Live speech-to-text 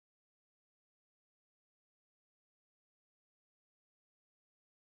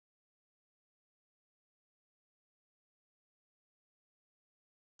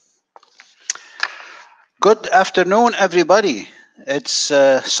Good afternoon, everybody. It's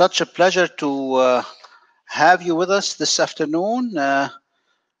such a pleasure to have you with us this afternoon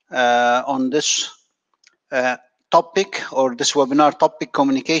on this uh, topic or this webinar topic,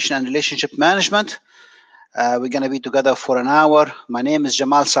 communication and relationship management. We're going to be together for an hour. My name is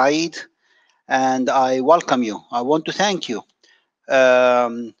Jamal Saeed, and I welcome you. I want to thank you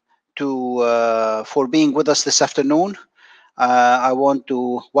um, for being with us this afternoon. I want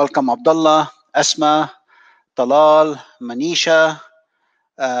to welcome Abdullah, Asma, Talal, Manisha,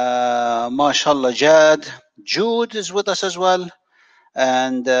 mashallah, Jad, Jude is with us as well.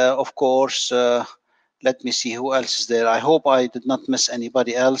 And of course, let me see who else is there. I hope I did not miss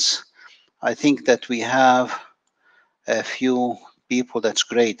anybody else. I think that we have a few people. That's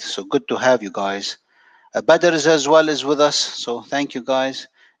great. So good to have you guys. Badr is as well is with us. So thank you guys.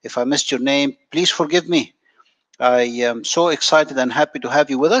 If I missed your name, please forgive me. I am so excited and happy to have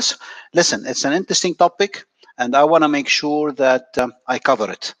you with us. Listen, it's an interesting topic, and I want to make sure that I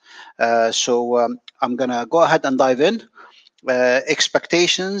cover it. So I'm going to go ahead and dive in.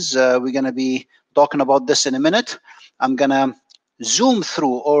 Expectations, we're going to be talking about this in a minute. I'm going to zoom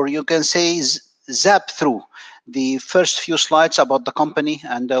through, or you can say zap through the first few slides about the company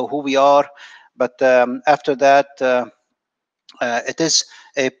and who we are. But after that, it is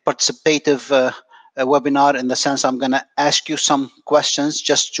a participative a webinar in the sense I'm going to ask you some questions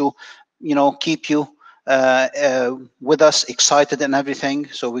just to, keep you with us, excited and everything.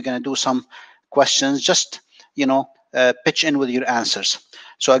 So we're going to do some questions, just, pitch in with your answers.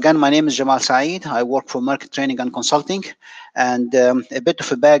 So again, my name is Jamal Saeed. I work for Meirc Training and Consulting, and a bit of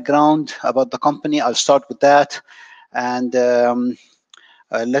a background about the company. I'll start with that, and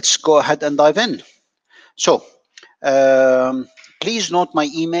let's go ahead and dive in. So please note my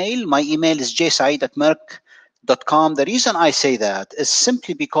email. My email is jsaeed@meirc.com. The reason I say that is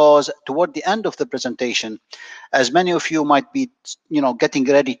simply because toward the end of the presentation, as many of you might be, getting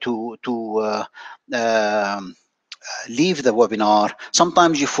ready to leave the webinar,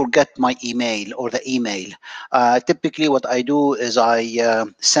 sometimes you forget my email or the email. Typically what I do is I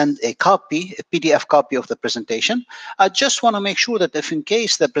send a PDF copy of the presentation. I just want to make sure that if in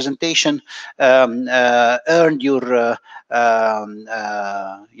case the presentation earned your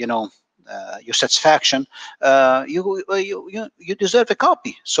your satisfaction, you deserve a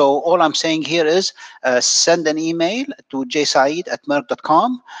copy. So all I'm saying here is send an email to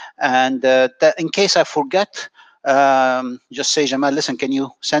jsaeed@meirc.com, and in case I forget, just say, Jamal, listen, can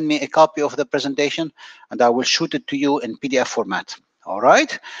you send me a copy of the presentation, and I will shoot it to you in PDF format. All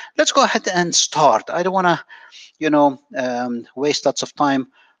right, let's go ahead and start. I don't want to waste lots of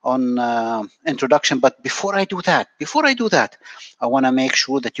time on introduction, but before I do that, I want to make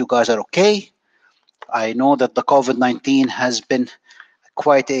sure that you guys are okay. I know that the COVID-19 has been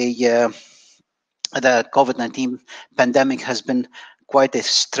quite the COVID-19 pandemic has been quite a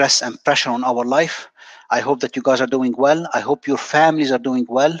stress and pressure on our life. I hope that you guys are doing well. I hope your families are doing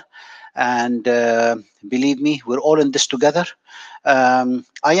well. And believe me, we're all in this together.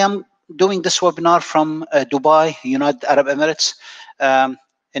 I am doing this webinar from Dubai, United Arab Emirates.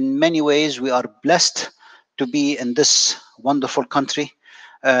 In many ways, we are blessed to be in this wonderful country.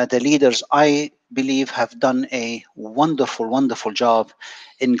 The leaders, I believe, have done a wonderful, wonderful job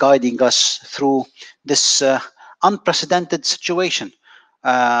in guiding us through this unprecedented situation.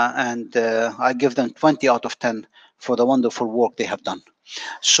 And I give them 20 out of 10 for the wonderful work they have done.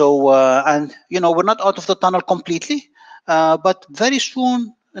 So, and we're not out of the tunnel completely, but very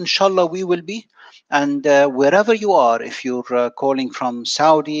soon, inshallah, we will be. And wherever you are, if you're calling from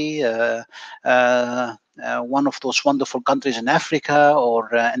Saudi, one of those wonderful countries in Africa,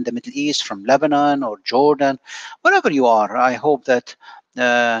 or in the Middle East, from Lebanon or Jordan, wherever you are, I hope that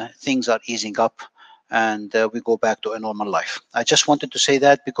things are easing up and we go back to a normal life. I just wanted to say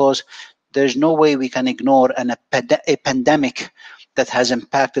that because there's no way we can ignore a pandemic that has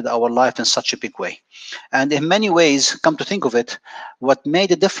impacted our life in such a big way. And in many ways, come to think of it, what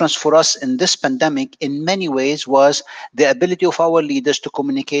made a difference for us in this pandemic in many ways was the ability of our leaders to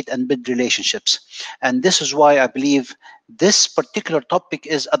communicate and build relationships. And this is why I believe this particular topic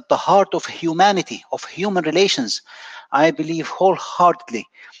is at the heart of humanity, of human relations. I believe wholeheartedly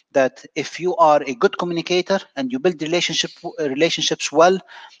that if you are a good communicator and you build relationships well,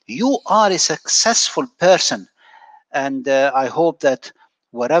 you are a successful person. And I hope that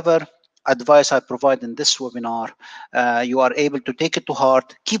whatever advice I provide in this webinar, you are able to take it to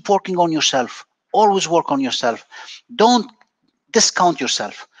heart. Keep working on yourself. Always work on yourself. Don't discount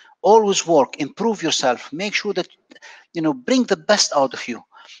yourself. Always work, improve yourself. Make sure that, bring the best out of you.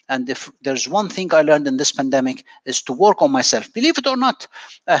 And if there's one thing I learned in this pandemic is to work on myself. Believe it or not,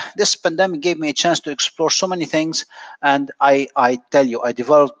 this pandemic gave me a chance to explore so many things. And I tell you, I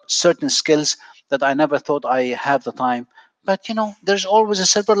developed certain skills that I never thought I have the time. But there's always a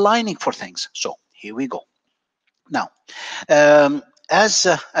silver lining for things. So here we go. Now, as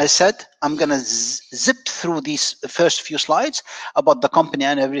I said, I'm going to zip through these first few slides about the company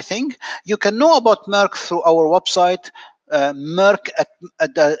and everything. You can know about Meirc through our website, Meirc at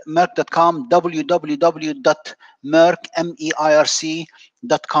Meirc.com,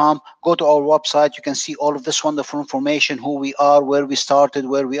 www.meirc.com. Go to our website. You can see all of this wonderful information, who we are, where we started,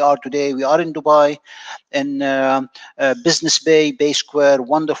 where we are today. We are in Dubai, in Business Bay Square,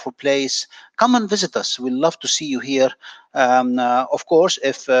 wonderful place. Come and visit us. We'd love to see you here. Of course,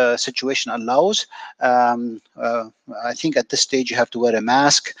 if situation allows, I think at this stage you have to wear a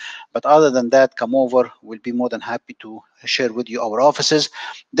mask. But other than that, come over. We'll be more than happy to share with you our offices.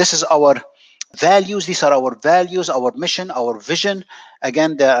 This is our values. These are our values, our mission, our vision.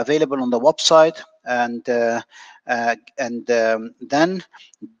 Again, they're available on the website. And then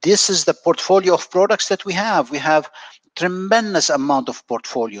this is the portfolio of products that we have. We have tremendous amount of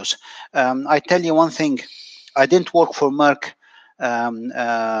portfolios. I tell you one thing, I didn't work for Meirc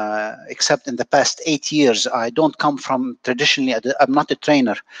except in the past 8 years. I don't come from traditionally, I'm not a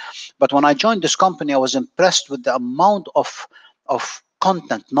trainer, but when I joined this company, I was impressed with the amount of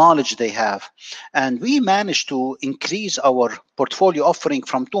content, knowledge they have. And we managed to increase our portfolio offering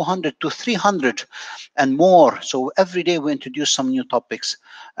from 200 to 300 and more. So every day we introduce some new topics.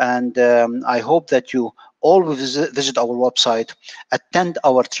 And I hope that you always visit our website, attend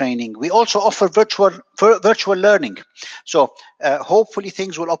our training. We also offer virtual learning. So hopefully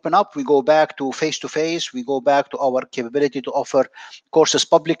things will open up. We go back to face-to-face. We go back to our capability to offer courses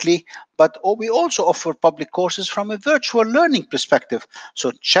publicly, but we also offer public courses from a virtual learning perspective.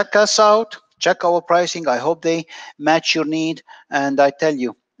 So check us out, check our pricing. I hope they match your need. And I tell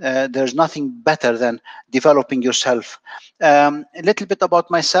you, there's nothing better than developing yourself. A little bit about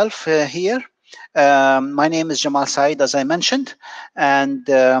myself here. My name is Jamal Saeed, as I mentioned, and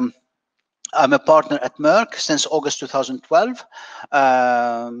I'm a partner at Meirc since August 2012.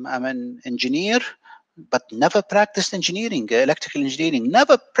 I'm an engineer, but never practiced engineering, electrical engineering,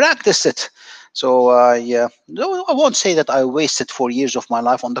 never practiced it. So I won't say that I wasted 4 years of my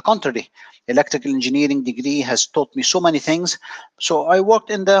life. On the contrary, electrical engineering degree has taught me so many things. So I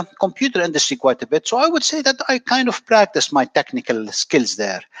worked in the computer industry quite a bit. So I would say that I kind of practiced my technical skills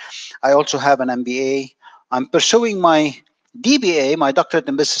there. I also have an MBA. I'm pursuing my DBA, my doctorate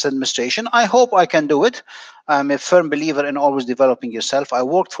in business administration. I hope I can do it. I'm a firm believer in always developing yourself. I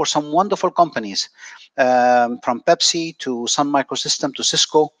worked for some wonderful companies, from Pepsi to Sun Microsystem to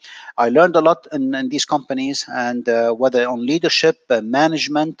Cisco. I learned a lot in these companies, and whether on leadership,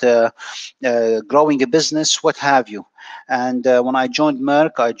 management, growing a business, what have you. And when I joined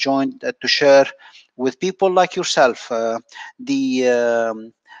Meirc, I joined to share with people like yourself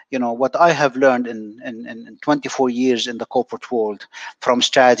what I have learned in 24 years in the corporate world, from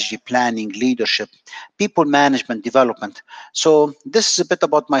strategy, planning, leadership, people management, development. So this is a bit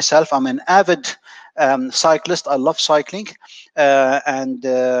about myself. I'm an avid cyclist. I love cycling, and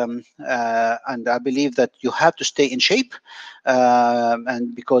I believe that you have to stay in shape,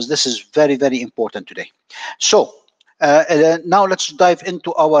 and because this is very, very important today. So now let's dive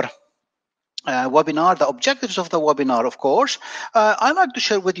into our webinar, the objectives of the webinar. Of course, I'd like to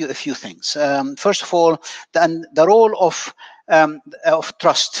share with you a few things. First of all, the role of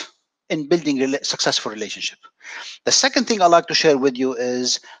trust in building a successful relationship. The second thing I'd like to share with you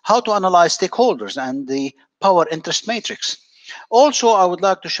is how to analyze stakeholders and the power interest matrix. Also, I would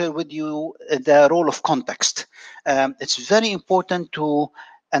like to share with you the role of context. It's very important to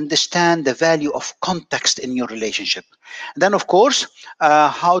understand the value of context in your relationship. And then, of course,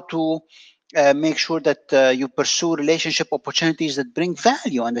 how to make sure that you pursue relationship opportunities that bring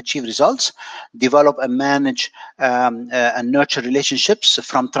value and achieve results, develop and manage and nurture relationships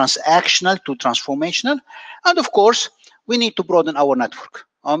from transactional to transformational. And of course, we need to broaden our network.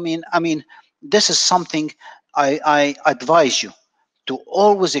 I mean, this is something I advise you to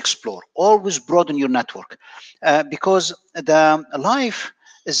always explore, always broaden your network, because the life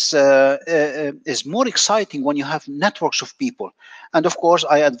is more exciting when you have networks of people. And of course,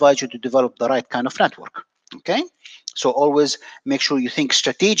 I advise you to develop the right kind of network. Okay, so always make sure you think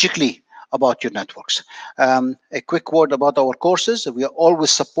strategically about your networks. A quick word about our courses. We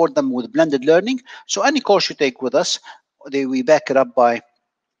always support them with blended learning. So any course you take with us, we back it up by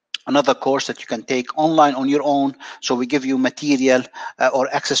another course that you can take online on your own. So we give you material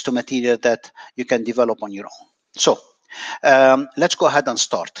or access to material that you can develop on your own. So Let's go ahead and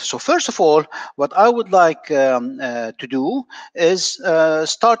start. So first of all, what I would like to do is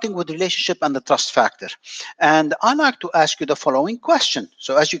starting with relationship and the trust factor. And I like to ask you the following question.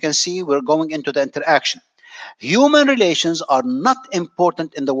 So as you can see, we're going into the interaction. Human relations are not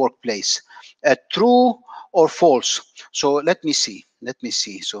important in the workplace. True or false? So let me see. Let me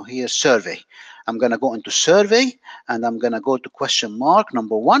see. So here's survey. I'm going to go into survey and I'm going to go to question mark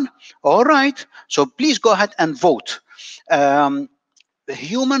number 1. All right. So please go ahead and vote.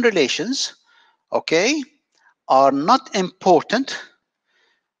 Human relations, okay, are not important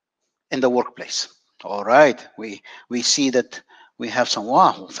in the workplace. All right. We see that we have some,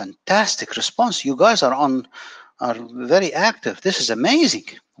 wow, fantastic response. You guys are very active. This is amazing.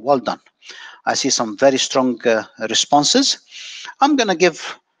 Well done. I see some very strong responses. I'm going to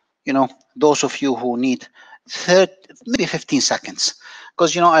give, those of you who need 30, maybe 15 seconds,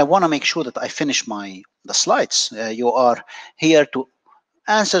 because, I want to make sure that I finish the slides. You are here to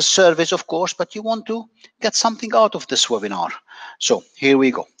answer surveys, of course, but you want to get something out of this webinar. So here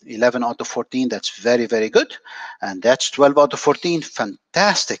we go. 11 out of 14. That's very, very good. And that's 12 out of 14.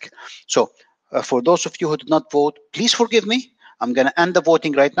 Fantastic. So for those of you who did not vote, please forgive me. I'm going to end the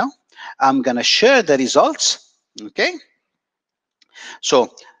voting right now. I'm going to share the results. Okay.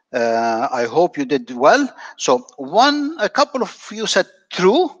 So I hope you did well. So a couple of you said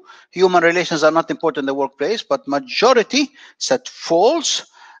true. Human relations are not important in the workplace, but majority said false.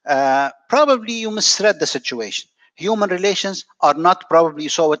 Probably you misread the situation. Human relations are not, probably you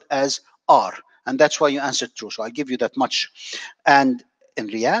saw it as are. And that's why you answered true. So I'll give you that much. And in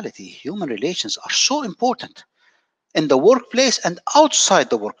reality, human relations are so important in the workplace and outside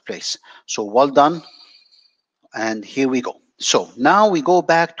the workplace. So well done. And here we go. So now we go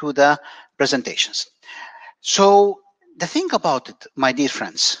back to the presentations. So the thing about it, my dear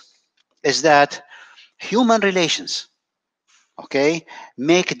friends, is that human relations, okay,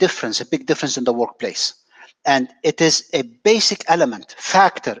 make a difference, a big difference in the workplace. And it is a basic element,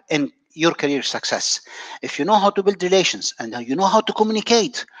 factor in your career success. If you know how to build relations and you know how to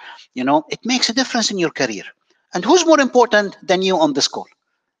communicate, it makes a difference in your career. And who's more important than you on this call?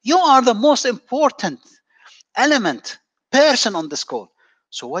 You are the most important element, person on this call.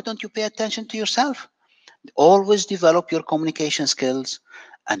 So why don't you pay attention to yourself? Always develop your communication skills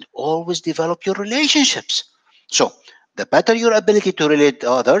and always develop your relationships. So the better your ability to relate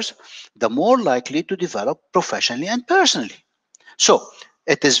to others, the more likely to develop professionally and personally. So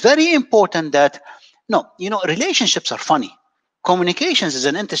it is very important that, relationships are funny. Communications is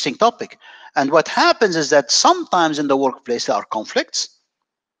an interesting topic. And what happens is that sometimes in the workplace there are conflicts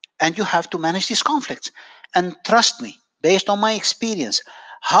and you have to manage these conflicts. And trust me, based on my experience,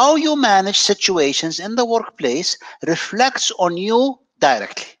 how you manage situations in the workplace reflects on you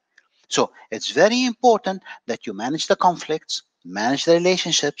directly. So it's very important that you manage the conflicts, manage the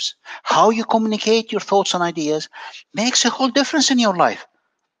relationships. How you communicate your thoughts and ideas makes a whole difference in your life.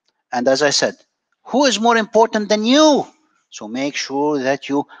 And as I said, who is more important than you? So make sure that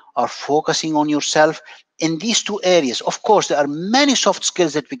you are focusing on yourself in these two areas. Of course, there are many soft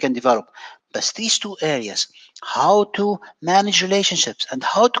skills that we can develop, but these two areas, how to manage relationships and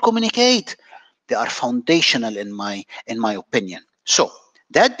how to communicate, they are foundational in my opinion. So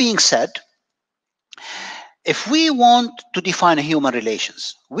that being said, if we want to define human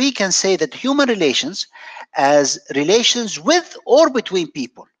relations, we can say that human relations as relations with or between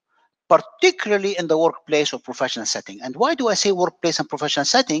people, particularly in the workplace or professional setting. And why do I say workplace and professional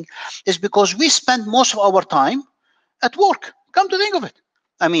setting? Is because we spend most of our time at work. Come to think of it.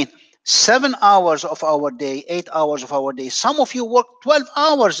 I mean, 7 hours of our day, 8 hours of our day. Some of you work 12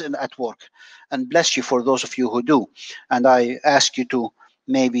 hours at work. And bless you for those of you who do. And I ask you to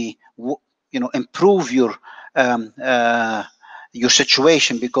maybe, improve your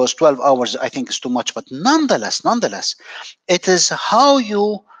situation, because 12 hours I think is too much. But nonetheless, it is how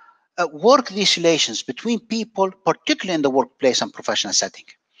you work these relations between people, particularly in the workplace and professional setting.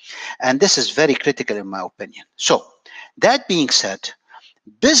 And this is very critical in my opinion. So that being said,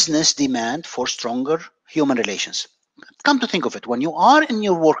 business demand for stronger human relations. Come to think of it, when you are in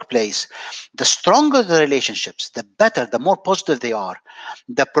your workplace, the stronger the relationships, the better, the more positive they are.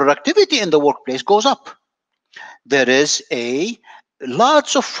 The productivity in the workplace goes up. There is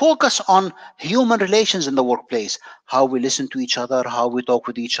lots of focus on human relations in the workplace. How we listen to each other, how we talk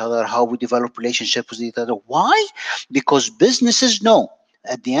with each other, how we develop relationships with each other. Why? Because businesses know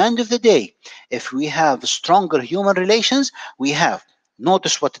at the end of the day, if we have stronger human relations, we have,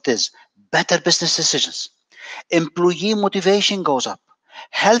 notice what it is, better business decisions. Employee motivation goes up.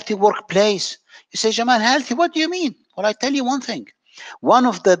 Healthy workplace. You say, Jamal, healthy, what do you mean? Well, I tell you one thing. One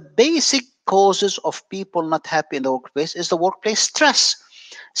of the basic causes of people not happy in the workplace is the workplace stress.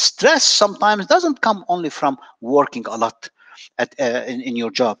 Stress sometimes doesn't come only from working a lot in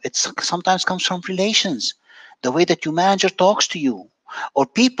your job. It sometimes comes from relations, the way that your manager talks to you or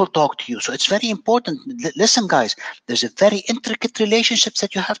people talk to you. So it's very important. Listen, guys, there's a very intricate relationships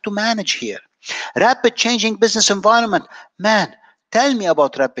that you have to manage here. Rapid changing business environment. Man, tell me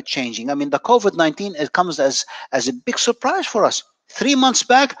about rapid changing. I mean, the COVID-19, it comes as a big surprise for us. 3 months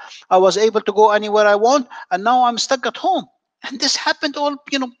back, I was able to go anywhere I want, and now I'm stuck at home. And this happened all,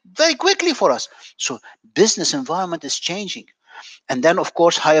 very quickly for us. So business environment is changing. And then, of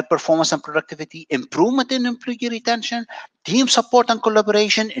course, higher performance and productivity, improvement in employee retention, team support and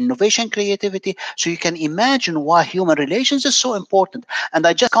collaboration, innovation, creativity. So you can imagine why human relations is so important. And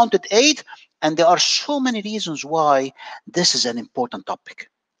I just counted 8, and there are so many reasons why this is an important topic.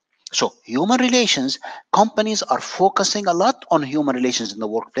 So human relations, companies are focusing a lot on human relations in the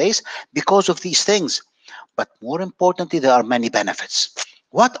workplace because of these things. But more importantly, there are many benefits.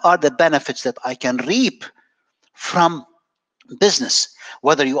 What are the benefits that I can reap from business?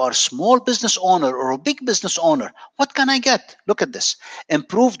 Whether you are a small business owner or a big business owner, what can I get? Look at this.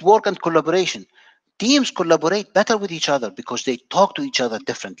 Improved work and collaboration. Teams collaborate better with each other because they talk to each other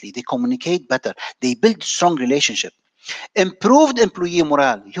differently. They communicate better. They build strong relationship. Improved employee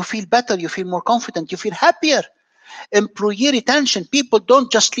morale. You feel better. You feel more confident. You feel happier. Employee retention. People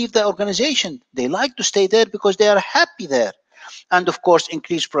don't just leave the organization. They like to stay there because they are happy there. And of course,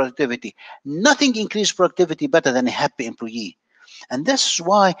 increased productivity. Nothing increases productivity better than a happy employee. And this is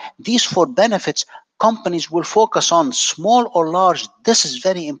why these 4 benefits companies will focus on, small or large. This is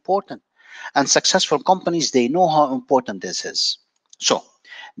very important. And successful companies, they know how important this is. So,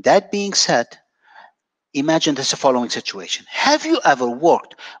 that being said, imagine this following situation. Have you ever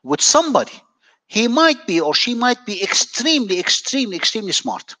worked with somebody? He might be or she might be extremely, extremely, extremely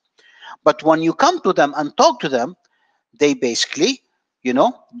smart. But when you come to them and talk to them, they basically,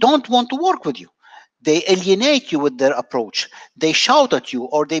 don't want to work with you. They alienate you with their approach. They shout at you,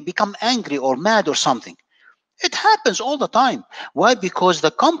 or they become angry or mad or something. It happens all the time. Why? Because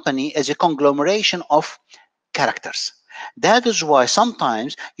the company is a conglomeration of characters. That is why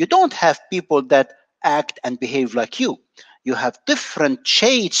sometimes you don't have people that act and behave like you. You have different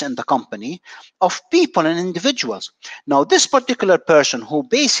shades in the company of people and individuals. Now, this particular person who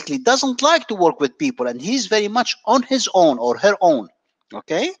basically doesn't like to work with people and he's very much on his own or her own,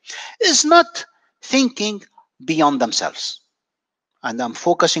 okay, is not thinking beyond themselves. And I'm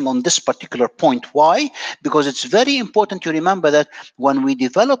focusing on this particular point. Why? Because it's very important to remember that when we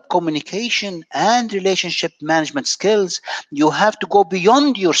develop communication and relationship management skills, you have to go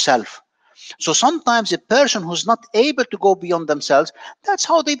beyond yourself. So sometimes a person who's not able to go beyond themselves, that's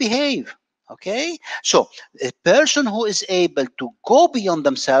how they behave. Okay? So a person who is able to go beyond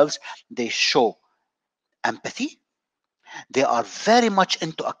themselves, they show empathy. They are very much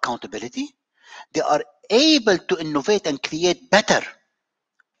into accountability. They are able to innovate and create better.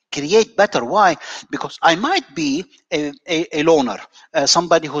 Why? Because I might be a loner,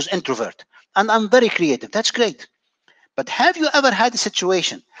 somebody who's introvert, and I'm very creative. That's great. But have you ever had a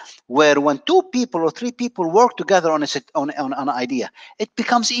situation where when 2 people or 3 people work together on an idea, it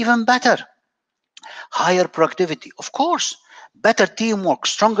becomes even better? Higher productivity, of course, better teamwork,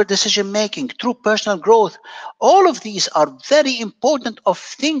 stronger decision making, true personal growth. All of these are very important of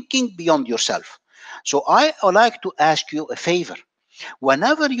thinking beyond yourself. So I would like to ask you a favor.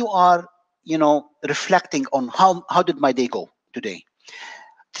 Whenever you are, reflecting on how did my day go today,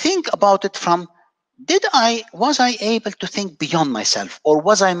 think about it from, was I able to think beyond myself, or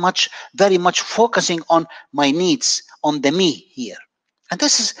was I very much focusing on my needs, on the me here? And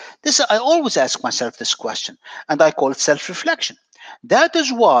this I always ask myself this question, and I call it self-reflection. That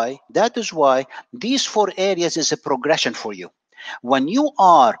is why these 4 areas is a progression for you. When you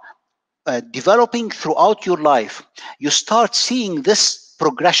are developing throughout your life, you start seeing this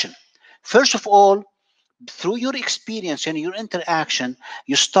progression. First of all, through your experience and your interaction,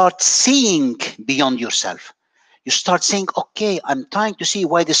 you start seeing beyond yourself. You start saying, okay, I'm trying to see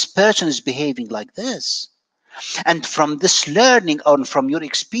why this person is behaving like this. And from this learning or from your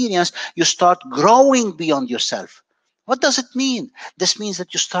experience, you start growing beyond yourself. What does it mean? This means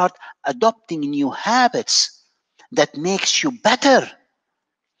that you start adopting new habits that makes you better.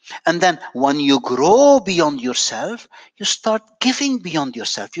 And then when you grow beyond yourself, you start giving beyond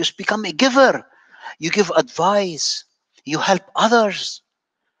yourself. You become a giver. You give advice. You help others.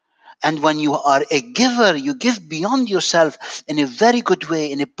 And when you are a giver, you give beyond yourself in a very good way,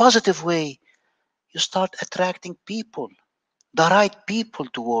 in a positive way. You start attracting people, the right people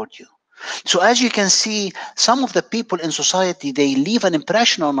toward you. So as you can see, some of the people in society, they leave an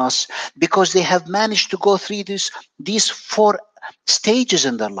impression on us because they have managed to go through these four stages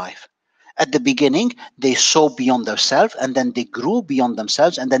in their life. At the beginning, they saw beyond themselves, and then they grew beyond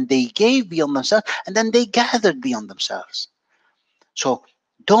themselves, and then they gave beyond themselves, and then they gathered beyond themselves. So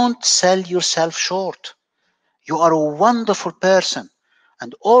don't sell yourself short. You are a wonderful person,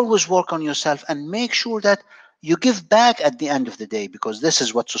 and always work on yourself and make sure that you give back at the end of the day, because this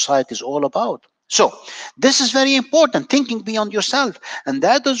is what society is all about. So this is very important, thinking beyond yourself. And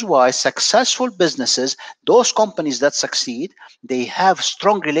that is why successful businesses, those companies that succeed, they have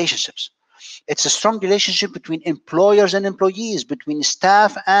strong relationships. It's a strong relationship between employers and employees, between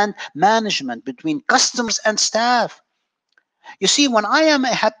staff and management, between customers and staff. You see, when I am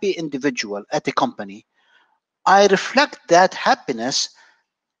a happy individual at a company, I reflect that happiness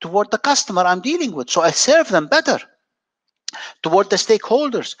toward the customer I'm dealing with. So I serve them better, toward the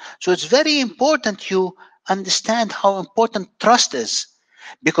stakeholders. So it's very important you understand how important trust is,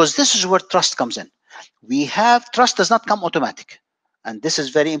 because this is where trust comes in. We have trust does not come automatic. And this is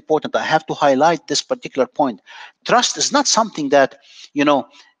very important. I have to highlight this particular point. Trust is not something that, you know,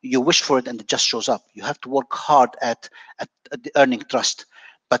 you wish for it and it just shows up. You have to work hard at earning trust.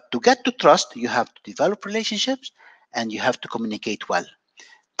 But to get to trust, you have to develop relationships and you have to communicate well.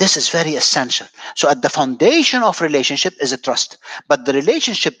 This is very essential. So at the foundation of relationship is a trust. But the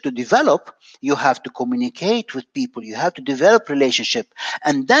relationship to develop, you have to communicate with people. You have to develop relationship.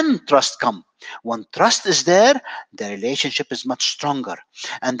 And then trust come. When trust is there, the relationship is much stronger.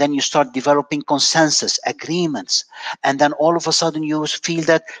 And then you start developing consensus, agreements. And then all of a sudden you feel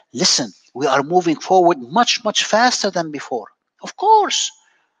that, listen, we are moving forward much, much faster than before. Of course.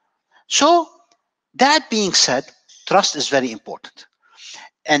 So that being said, trust is very important.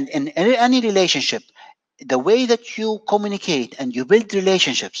 And in any relationship, the way that you communicate and you build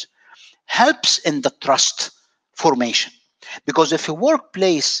relationships helps in the trust formation. Because if a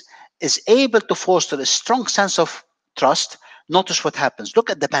workplace is able to foster a strong sense of trust, notice what happens. Look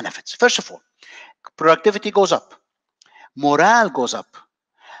at the benefits. First of all, productivity goes up, morale goes up,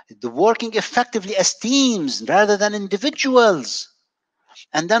 the working effectively as teams rather than individuals.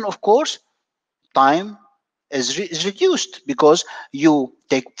 And then, of course, time is reduced because you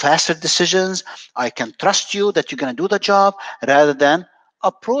take faster decisions. I can trust you that you're going to do the job rather than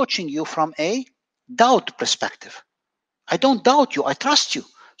approaching you from a doubt perspective. I don't doubt you, I trust you.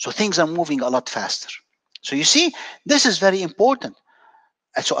 So things are moving a lot faster. So you see, this is very important.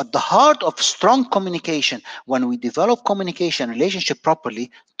 And so at the heart of strong communication, when we develop communication relationship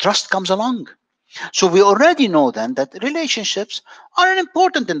properly, trust comes along. So we already know then that relationships are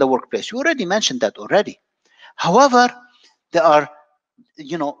important in the workplace. You already mentioned that already. However, there are,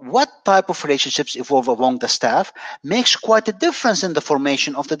 what type of relationships evolve among the staff makes quite a difference in the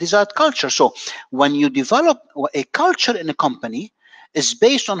formation of the desired culture. So when you develop a culture in a company, is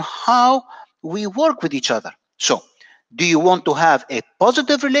based on how we work with each other. So do you want to have a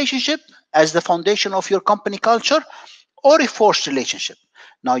positive relationship as the foundation of your company culture, or a forced relationship?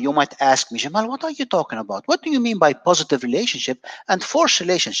 Now you might ask me, Jamal, what are you talking about? What do you mean by positive relationship and forced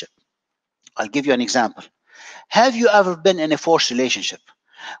relationship? I'll give you an example. Have you ever been in a forced relationship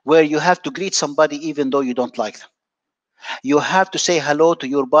where you have to greet somebody even though you don't like them? You have to say hello to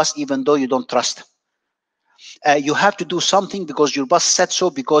your boss even though you don't trust them. You have to do something because your boss said so,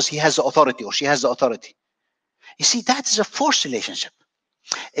 because he has the authority or she has the authority. You see, that is a forced relationship.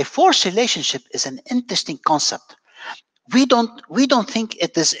 A forced relationship is an interesting concept. We don't think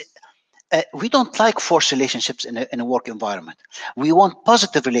it is. We don't like forced relationships in a work environment. We want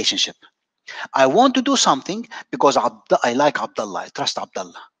positive relationship. I want to do something because I like Abdullah. I trust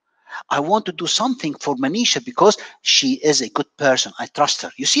Abdullah. I want to do something for Manisha because she is a good person. I trust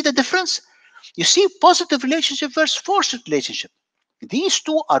her. You see the difference? You see positive relationship versus forced relationship. These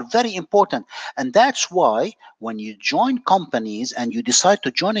two are very important. And that's why when you join companies and you decide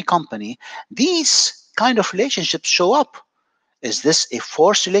to join a company, these kind of relationships show up. Is this a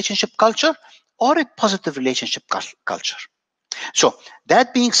forced relationship culture or a positive relationship culture? So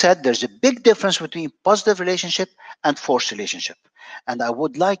that being said, there's a big difference between positive relationship and forced relationship. And I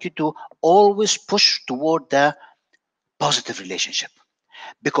would like you to always push toward the positive relationship,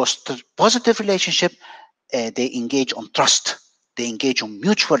 because the positive relationship, they engage on trust, they engage on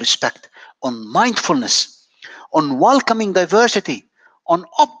mutual respect, on mindfulness, on welcoming diversity, on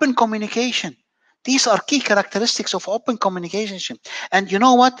open communication. These are key characteristics of open communication. And you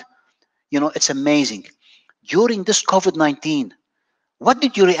know what? It's amazing. During this COVID-19, what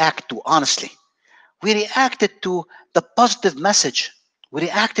did you react to, honestly? We reacted to the positive message. We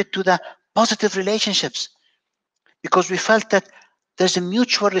reacted to the positive relationships because we felt that There's a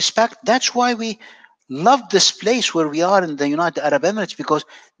mutual respect. That's why we love this place where we are in the United Arab Emirates, because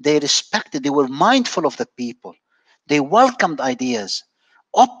they respected, they were mindful of the people. They welcomed ideas,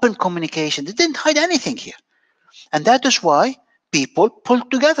 open communication. They didn't hide anything here. And that is why people pulled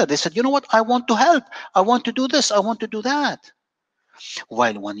together. They said, you know what, I want to help. I want to do this. I want to do that.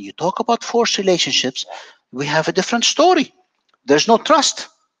 While when you talk about forced relationships, we have a different story. There's no trust,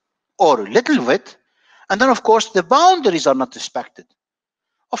 or little of it. And then, of course, the boundaries are not respected.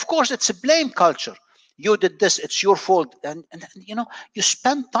 Of course, it's a blame culture. You did this, it's your fault. And you know, you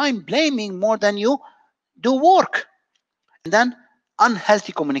spend time blaming more than you do work. And then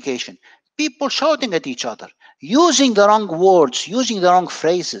unhealthy communication. People shouting at each other, using the wrong words, using the wrong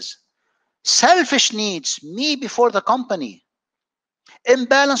phrases. Selfish needs, me before the company.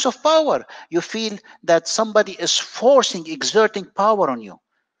 Imbalance of power. You feel that somebody is forcing, exerting power on you.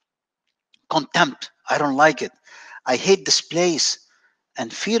 Contempt. I don't like it. I hate this place.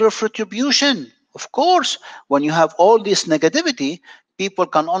 And fear of retribution. Of course, when you have all this negativity, people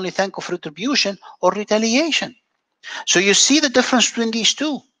can only think of retribution or retaliation. So you see the difference between these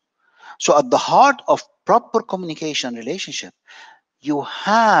two. So at the heart of proper communication relationship, you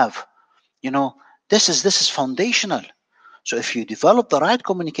have, you know, this is foundational. So if you develop the right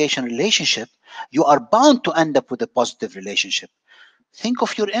communication relationship, you are bound to end up with a positive relationship. Think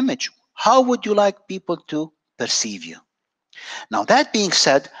of your image. How would you like people to perceive you? Now, that being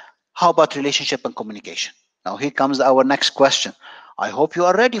said, how about relationship and communication? Now, here comes our next question. I hope you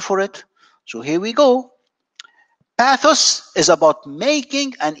are ready for it. So here we go. Pathos is about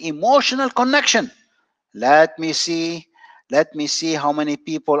making an emotional connection. Let me see. Let me see how many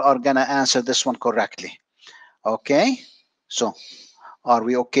people are going to answer this one correctly. Okay. So, are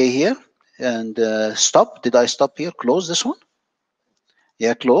we okay here? And stop. Did I stop here? Close this one?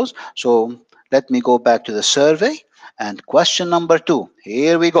 Yeah, close. So, let me go back to the survey. And question number 2.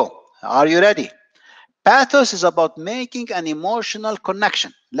 Here we go. Are you ready? Pathos is about making an emotional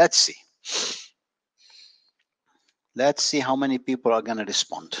connection. Let's see. Let's see how many people are going to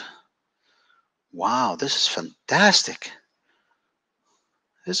respond. Wow, this is fantastic.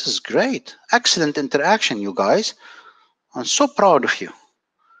 This is great. Excellent interaction, you guys. I'm so proud of you.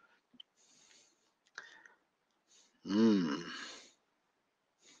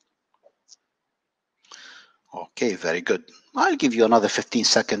 Okay, very good. I'll give you another 15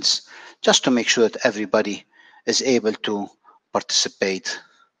 seconds just to make sure that everybody is able to participate.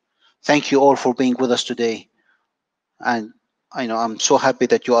 Thank you all for being with us today. And I know I'm so happy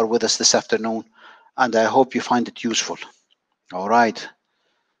that you are with us this afternoon, and I hope you find it useful. All right.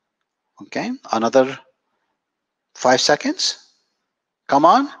 Okay, another 5 seconds. Come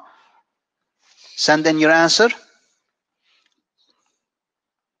on. Send in your answer.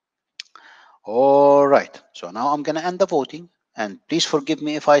 All right. So now I'm going to end the voting. And please forgive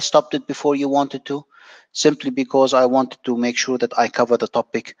me if I stopped it before you wanted to, simply because I wanted to make sure that I cover the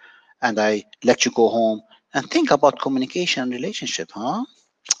topic and I let you go home and think about communication and relationship, huh?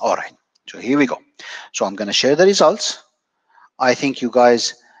 All right. So here we go. So I'm going to share the results. I think you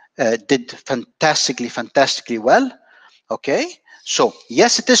guys did fantastically well. Okay. So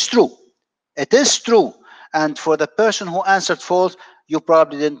yes, it is true. It is true. And for the person who answered false, you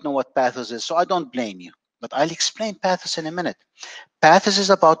probably didn't know what pathos is. So I don't blame you. But I'll explain pathos in a minute. Pathos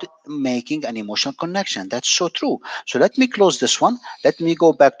is about making an emotional connection. That's so true. So let me close this one. Let me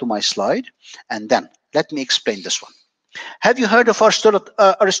go back to my slide. And then let me explain this one. Have you heard of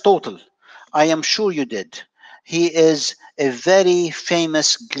Aristotle? I am sure you did. He is a very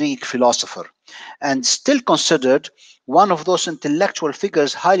famous Greek philosopher and still considered one of those intellectual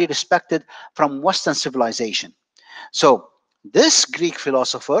figures highly respected from Western civilization. So this Greek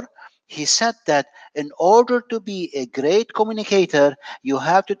philosopher, he said that in order to be a great communicator, you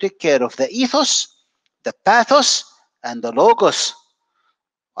have to take care of the ethos, the pathos, and the logos.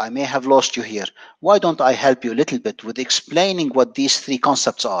 I may have lost you here. Why don't I help you a little bit with explaining what these 3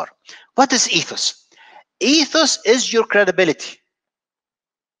 concepts are? What is ethos? Ethos is your credibility.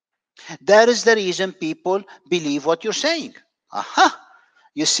 That is the reason people believe what you're saying. Aha!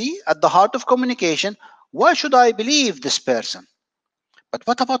 You see, at the heart of communication, why should I believe this person? But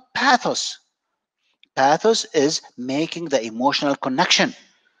what about pathos? Pathos is making the emotional connection.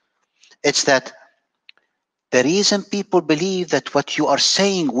 It's that the reason people believe that what you are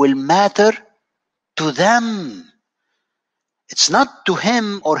saying will matter to them. It's not to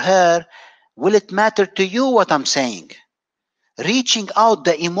him or her. Will it matter to you what I'm saying? Reaching out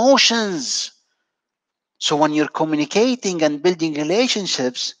the emotions. So when you're communicating and building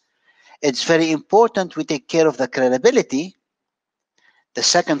relationships, it's very important we take care of the credibility. The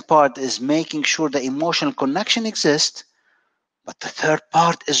second part is making sure the emotional connection exists. But the third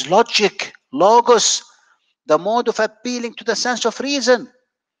part is logic, logos, the mode of appealing to the sense of reason.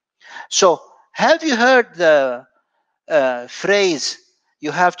 So, have you heard the phrase,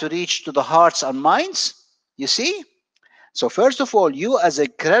 you have to reach to the hearts and minds? You see? So, first of all, you as a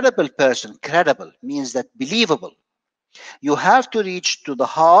credible person, credible means that believable. You have to reach to the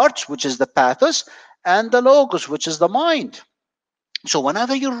heart, which is the pathos, and the logos, which is the mind. So,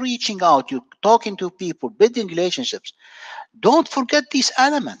 whenever you're reaching out, you're talking to people, building relationships, don't forget these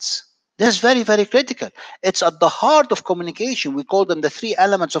elements. This is very, very critical. It's at the heart of communication. We call them the three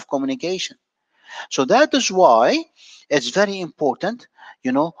elements of communication. So that is why it's very important,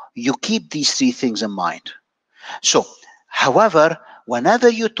 you keep these three things in mind. So, however, whenever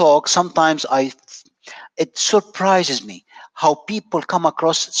you talk, sometimes it surprises me how people come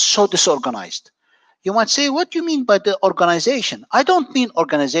across so disorganized. You might say, what do you mean by the organization? I don't mean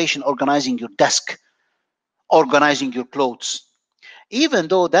organization, organizing your desk, organizing your clothes. Even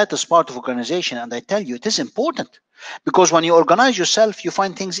though that is part of organization, and I tell you, it is important. Because when you organize yourself, you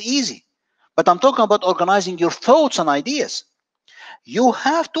find things easy. But I'm talking about organizing your thoughts and ideas. You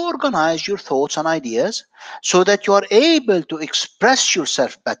have to organize your thoughts and ideas so that you are able to express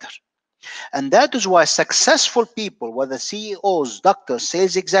yourself better. And that is why successful people, whether CEOs, doctors,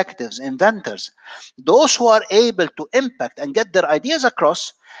 sales executives, inventors, those who are able to impact and get their ideas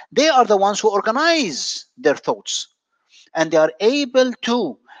across, they are the ones who organize their thoughts. And they are able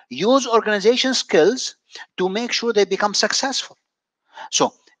to use organization skills to make sure they become successful.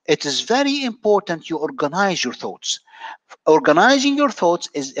 So it is very important you organize your thoughts. Organizing your thoughts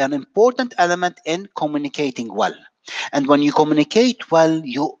is an important element in communicating well. And when you communicate well,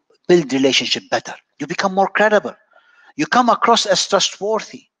 you build relationship better. You become more credible. You come across as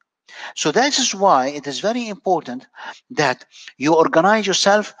trustworthy. So that is why it is very important that you organize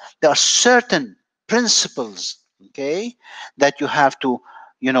yourself. There are certain principles, okay, that you have to,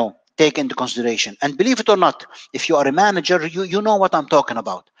 take into consideration. And believe it or not, if you are a manager, you know what I'm talking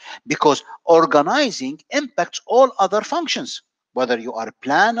about, because organizing impacts all other functions. Whether you are a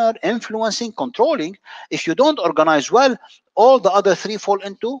planner, influencing, controlling, if you don't organize well, all the other three fall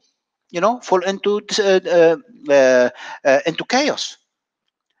into, into chaos.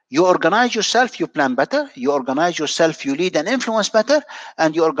 You organize yourself, you plan better. You organize yourself, you lead and influence better.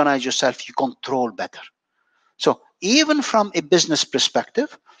 And you organize yourself, you control better. So even from a business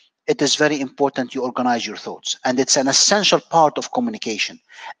perspective, it is very important you organize your thoughts. And it's an essential part of communication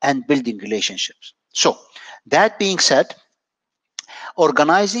and building relationships. So that being said,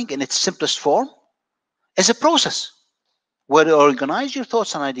 organizing in its simplest form is a process where you organize your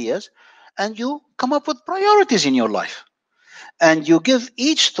thoughts and ideas and you come up with priorities in your life. And you give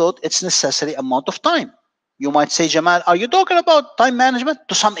each thought its necessary amount of time. You might say, Jamal, are you talking about time management?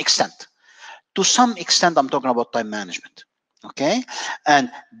 To some extent. To some extent, I'm talking about time management. Okay?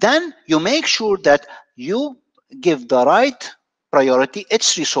 And then you make sure that you give the right priority,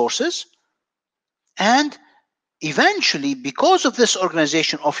 its resources, and eventually, because of this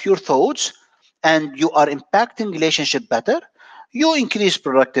organization of your thoughts, and you are impacting relationship better, you increase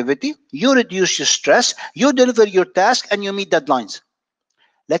productivity, you reduce your stress, you deliver your task, and you meet deadlines.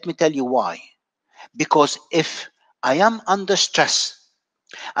 Let me tell you why. Because if I am under stress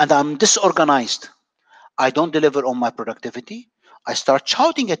and I'm disorganized, I don't deliver on my productivity. I start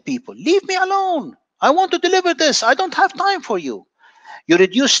shouting at people, leave me alone. I want to deliver this. I don't have time for you. You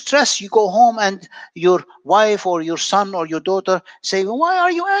reduce stress. You go home and your wife or your son or your daughter say, well, why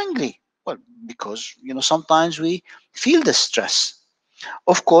are you angry? Well, because, sometimes we feel the stress.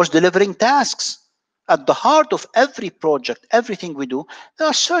 Of course, delivering tasks. At the heart of every project, everything we do, there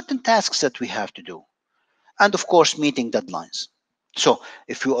are certain tasks that we have to do. And of course, meeting deadlines. So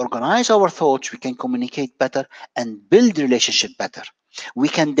if we organize our thoughts, we can communicate better and build relationship better. We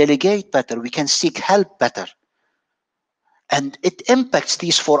can delegate better. We can seek help better. And it impacts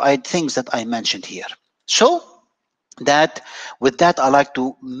these four things that I mentioned here. So that with that, I like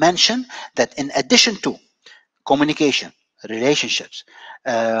to mention that in addition to communication, relationships,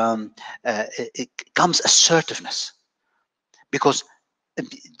 it comes assertiveness. Because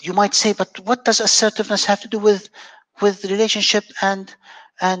you might say, but what does assertiveness have to do with relationship and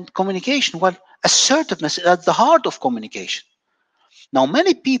communication? Well, assertiveness is at the heart of communication. Now,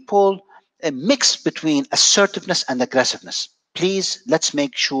 many people mix between assertiveness and aggressiveness. Please, let's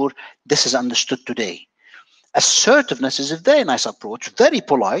make sure this is understood today. Assertiveness is a very nice approach, very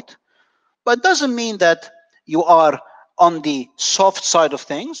polite, but doesn't mean that you are on the soft side of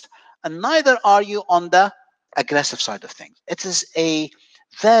things, and neither are you on the aggressive side of things. It is a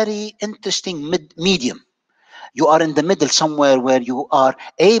very interesting medium. You are in the middle somewhere where you are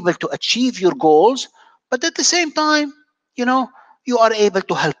able to achieve your goals, but at the same time, you know, you are able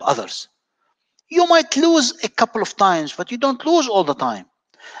to help others. You might lose a couple of times, but you don't lose all the time.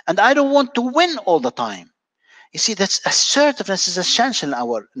 And I don't want to win all the time. You see, that's assertiveness is essential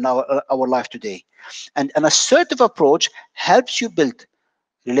in our life today. And an assertive approach helps you build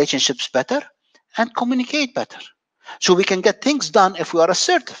relationships better and communicate better. So we can get things done if we are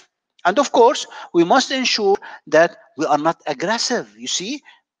assertive. And of course, we must ensure that we are not aggressive. You see,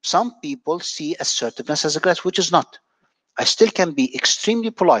 some people see assertiveness as aggressive, which is not. I still can be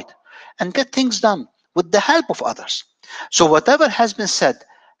extremely polite and get things done with the help of others. So whatever has been said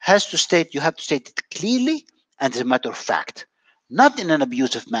has to state, you have to state it clearly and as a matter of fact, not in an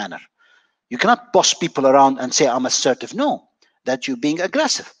abusive manner. You cannot boss people around and say, I'm assertive. No, that you're being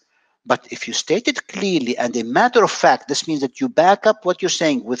aggressive. But if you state it clearly and a matter of fact, this means that you back up what you're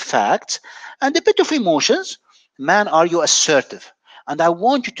saying with facts and a bit of emotions. Man, are you assertive? And I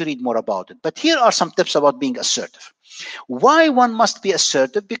want you to read more about it. But here are some tips about being assertive. Why one must be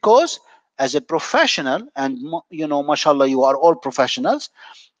assertive? Because as a professional, and mashallah, you are all professionals,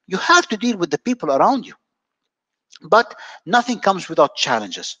 you have to deal with the people around you. But nothing comes without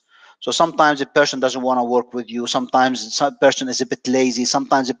challenges. So sometimes a person doesn't want to work with you. Sometimes some person is a bit lazy.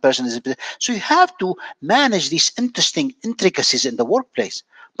 Sometimes a person is a bit. So you have to manage these interesting intricacies in the workplace,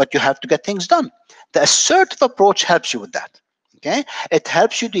 but you have to get things done. The assertive approach helps you with that. Okay, it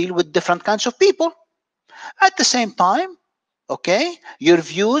helps you deal with different kinds of people. At the same time, okay, your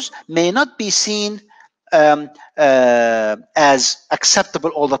views may not be seen as acceptable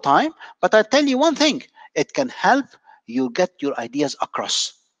all the time, but I tell you one thing, it can help you get your ideas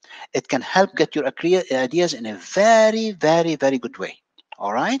across. It can help get your ideas in a very, very, very good way.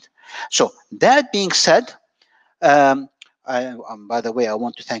 All right. So that being said, by the way, I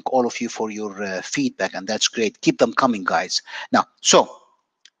want to thank all of you for your feedback, and that's great. Keep them coming, guys. Now, so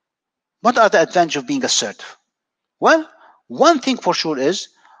what are the advantages of being assertive? Well, one thing for sure is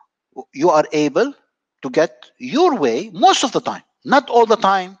you are able to get your way most of the time, not all the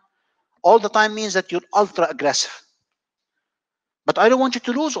time. All the time means that you're ultra aggressive. But I don't want you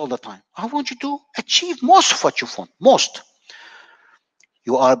to lose all the time. I want you to achieve most of what you want. Most.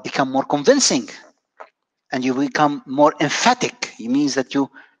 You are become more convincing and you become more emphatic. It means that you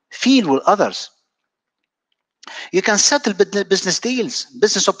feel with others. You can settle business deals,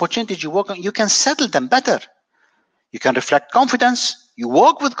 business opportunities you work on. You can settle them better. You can reflect confidence. You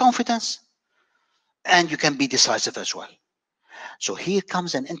walk with confidence. And you can be decisive as well. So here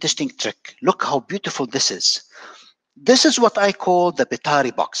comes an interesting trick. Look how beautiful this is. This is what I call the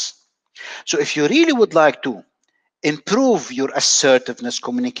Bitari box. So if you really would like to improve your assertiveness,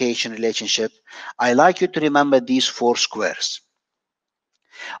 communication, relationship, I like you to remember these 4 squares.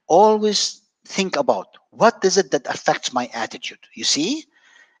 Always think about what is it that affects my attitude. You see,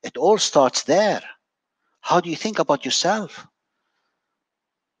 it all starts there. How do you think about yourself?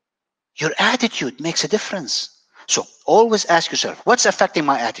 Your attitude makes a difference. So always ask yourself, what's affecting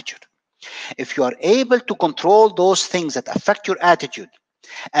my attitude? If you are able to control those things that affect your attitude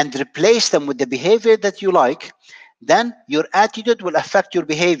and replace them with the behavior that you like, then your attitude will affect your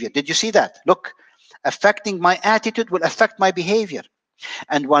behavior. Did you see that? Look, affecting my attitude will affect my behavior.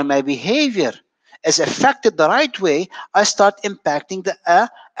 And when my behavior is affected the right way, I start impacting the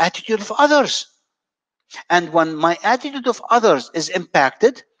attitude of others. And when my attitude of others is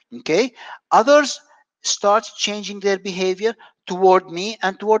impacted, okay, others start changing their behavior toward me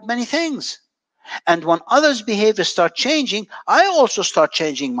and toward many things. And when others' behavior start changing, I also start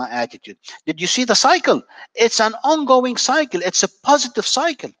changing my attitude. Did you see the cycle? It's an ongoing cycle. It's a positive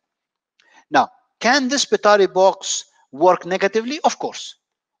cycle. Now, can this Bitari box work negatively? Of course.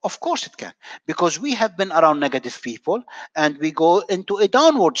 Of course it can. Because we have been around negative people and we go into a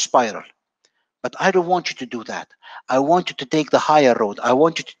downward spiral. But I don't want you to do that. I want you to take the higher road. I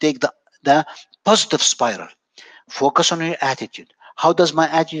want you to take the positive spiral. Focus on your attitude. How does my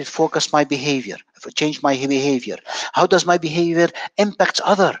attitude focus my behavior? Change my behavior? How does my behavior impact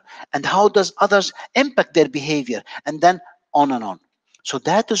other? And how does others impact their behavior? And then on and on. So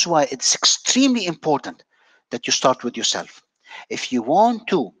that is why it's extremely important that you start with yourself. If you want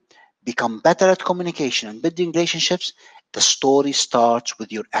to become better at communication and building relationships, the story starts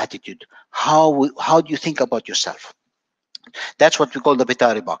with your attitude. How do you think about yourself? That's what we call the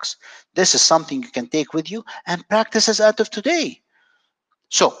Bitari box. This is something you can take with you and practice as out of today.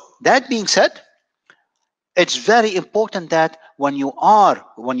 So that being said, it's very important that when you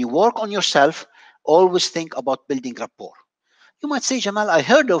work on yourself, always think about building rapport. You might say, Jamal, I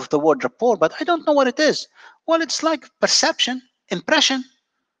heard of the word rapport, but I don't know what it is. Well, it's like perception, impression.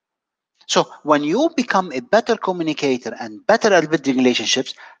 So when you become a better communicator and better at building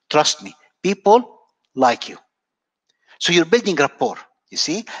relationships, trust me, people like you. So you're building rapport, you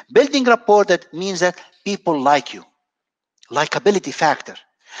see? Building rapport, that means that people like you. Likability factor.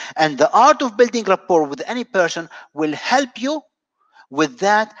 And the art of building rapport with any person will help you with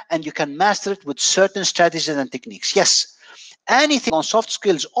that, and you can master it with certain strategies and techniques. Yes, anything on soft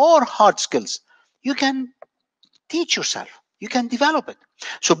skills or hard skills, you can teach yourself. You can develop it.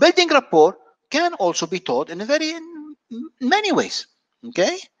 So building rapport can also be taught in many ways.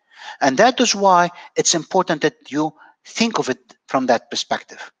 Okay? And that is why it's important that you think of it from that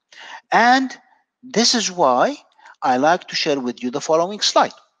perspective. And this is why I like to share with you the following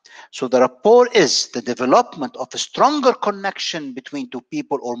slide. So the rapport is the development of a stronger connection between two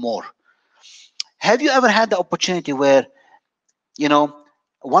people or more. Have you ever had the opportunity where,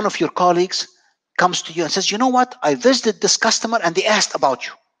 one of your colleagues comes to you and says, you know what, I visited this customer and they asked about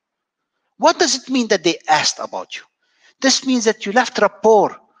you. What does it mean that they asked about you? This means that you left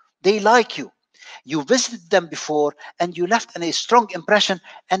rapport. They like you. You visited them before and you left a strong impression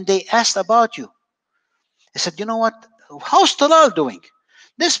and they asked about you. They said, you know what, how's Talal doing?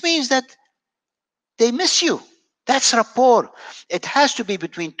 This means that they miss you. That's rapport. It has to be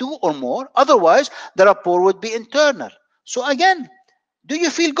between two or more. Otherwise, the rapport would be internal. So again, do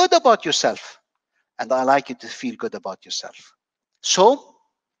you feel good about yourself? And I like you to feel good about yourself. So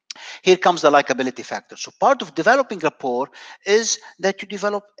here comes the likability factor. So part of developing rapport is that you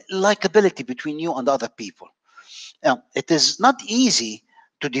develop likability between you and other people. Now, it is not easy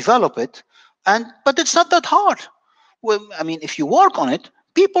to develop it, but it's not that hard. Well, I mean, if you work on it,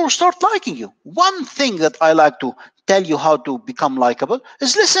 people start liking you. One thing that I like to tell you how to become likable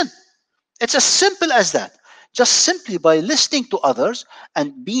is listen. It's as simple as that. Just simply by listening to others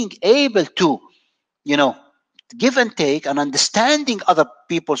and being able to, give and take and understanding other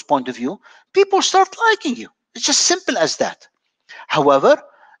people's point of view, people start liking you. It's just simple as that. However,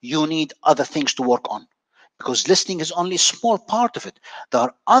 you need other things to work on, because listening is only a small part of it. There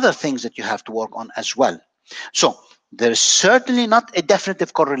are other things that you have to work on as well. So there is certainly not a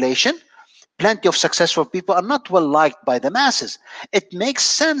definitive correlation. Plenty of successful people are not well liked by the masses. It makes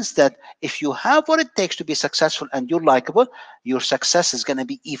sense that if you have what it takes to be successful and you're likable, your success is going to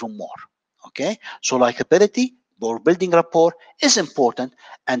be even more. Okay? So likability or building rapport is important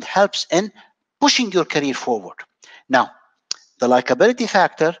and helps in pushing your career forward. Now, the likability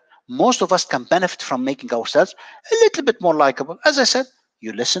factor, most of us can benefit from making ourselves a little bit more likable. As I said,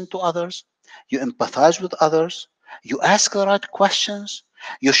 you listen to others, you empathize with others, you ask the right questions,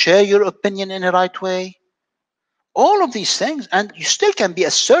 you share your opinion in the right way. All of these things, and you still can be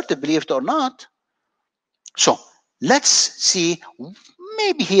assertive, believe it or not. So let's see,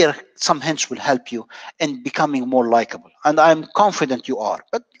 maybe here some hints will help you in becoming more likable. And I'm confident you are,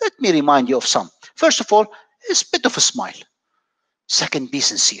 but let me remind you of some. First of all, it's a bit of a smile. Second, be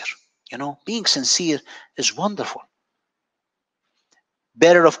sincere. Being sincere is wonderful.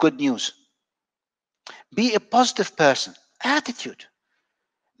 Bearer of good news. Be a positive person. Attitude.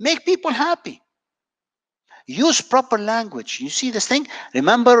 Make people happy. Use proper language. You see this thing?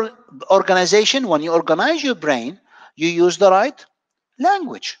 Remember organization. When you organize your brain, you use the right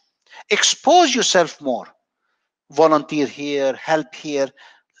language. Expose yourself more. Volunteer here, help here.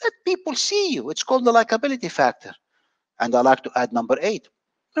 Let people see you. It's called the likability factor. And I like to add number 8.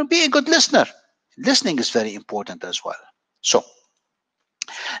 Be a good listener. Listening is very important as well. So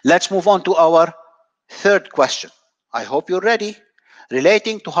let's move on to our third question. I hope you're ready.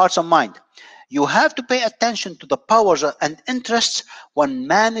 Relating to hearts and mind. You have to pay attention to the powers and interests when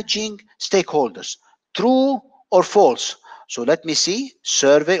managing stakeholders. True or false? So let me see.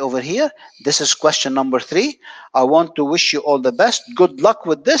 Survey over here. This is question number 3. I want to wish you all the best. Good luck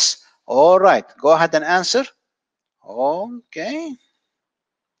with this. All right. Go ahead and answer. Okay.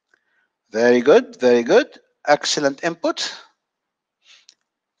 Very good. Very good. Excellent input.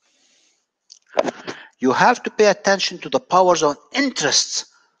 You have to pay attention to the powers of interests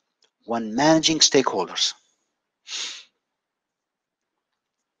when managing stakeholders.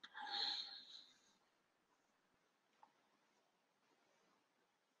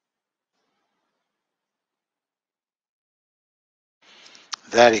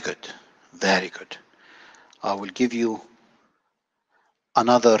 Very good. Very good. I will give you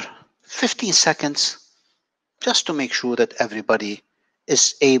another 15 seconds just to make sure that everybody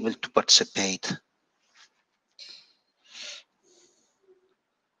is able to participate.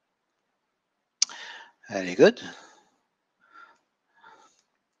 Very good.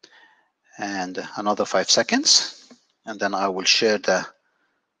 And another 5 seconds. And then I will share the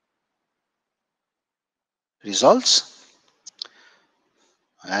results.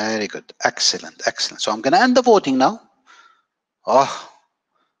 Very good. Excellent. Excellent. So I'm going to end the voting now. Oh,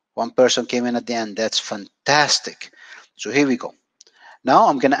 one person came in at the end. That's fantastic. So here we go. Now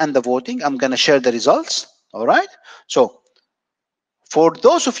I'm going to end the voting. I'm going to share the results. All right. So for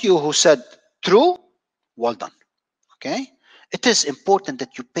those of you who said true, well done. Okay. It is important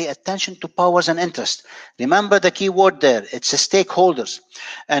that you pay attention to powers and interests. Remember the key word there. It's stakeholders.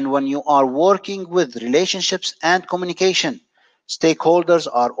 And when you are working with relationships and communication, stakeholders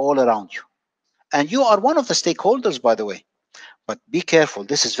are all around you. And you are one of the stakeholders, by the way. But be careful.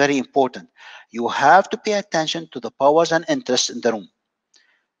 This is very important. You have to pay attention to the powers and interests in the room.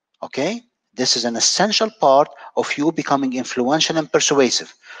 Okay? This is an essential part of you becoming influential and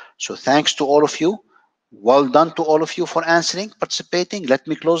persuasive. So thanks to all of you. Well done to all of you for answering, participating. Let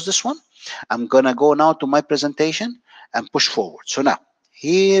me close this one. I'm going to go now to my presentation and push forward. So now,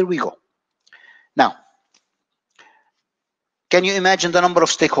 here we go. Now, can you imagine the number of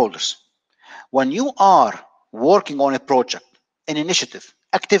stakeholders? When you are working on a project, an initiative,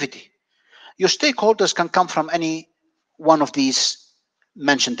 activity, your stakeholders can come from any one of these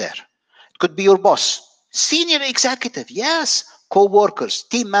mentioned there. It could be your boss, senior executive, yes, co-workers,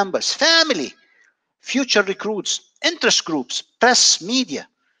 team members, family, future recruits, interest groups, press, media.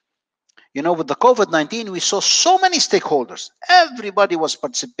 You know, with the COVID-19, we saw so many stakeholders. Everybody was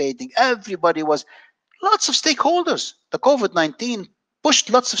participating. Lots of stakeholders. The COVID-19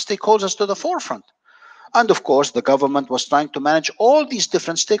 pushed lots of stakeholders to the forefront. And of course, the government was trying to manage all these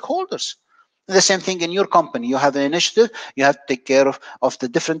different stakeholders. And the same thing in your company. You have an initiative. You have to take care of the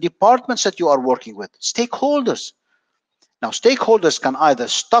different departments that you are working with. Stakeholders. Now, stakeholders can either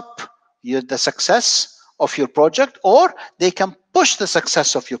stop the success of your project, or they can push the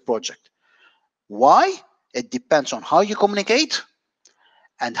success of your project. Why? It depends on how you communicate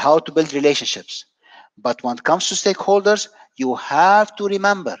and how to build relationships. But when it comes to stakeholders, you have to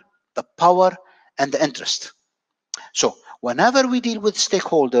remember the power and the interest. So whenever we deal with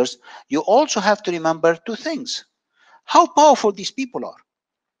stakeholders, you also have to remember two things. How powerful these people are.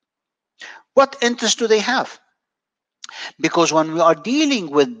 What interest do they have? Because when we are dealing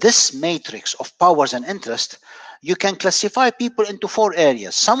with this matrix of powers and interest, you can classify people into 4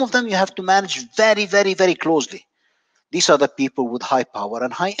 areas. Some of them you have to manage very, very, very closely. These are the people with high power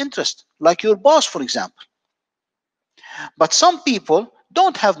and high interest, like your boss, for example. But some people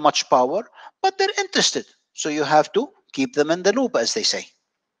don't have much power, but they're interested. So you have to keep them in the loop, as they say.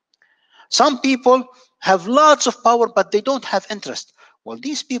 Some people have lots of power, but they don't have interest. Well,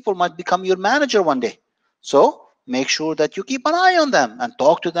 these people might become your manager one day. So make sure that you keep an eye on them and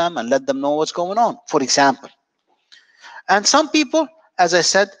talk to them and let them know what's going on, for example. And some people, as I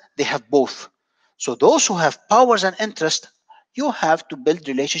said, they have both. So those who have powers and interest, you have to build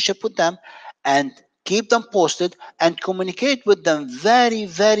relationship with them and keep them posted and communicate with them very,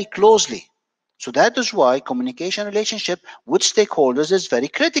 very closely. So that is why communication relationship with stakeholders is very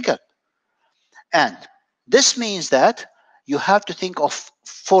critical. And this means that you have to think of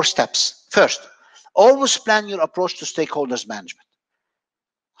 4 steps. First, always plan your approach to stakeholders management.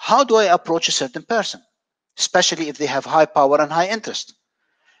 How do I approach a certain person, especially if they have high power and high interest?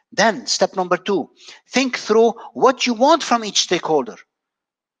 Then step number 2, think through what you want from each stakeholder.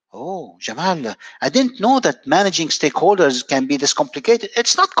 Oh, Jamal, I didn't know that managing stakeholders can be this complicated.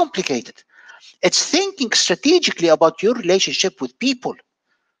 It's not complicated. It's thinking strategically about your relationship with people.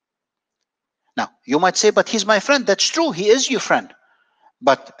 Now, you might say, but he's my friend. That's true. He is your friend.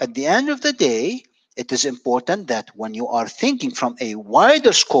 But at the end of the day, it is important that when you are thinking from a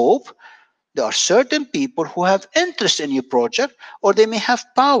wider scope, there are certain people who have interest in your project, or they may have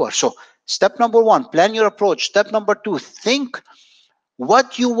power. So step number 1, plan your approach. Step number 2, think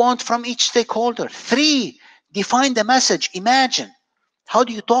what you want from each stakeholder. 3, define the message. Imagine. How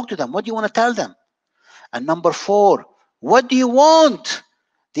do you talk to them? What do you want to tell them? And number 4, what do you want?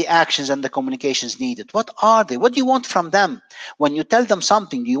 The actions and the communications needed. What are they? What do you want from them? When you tell them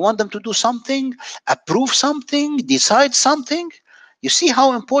something, do you want them to do something, approve something, decide something? You see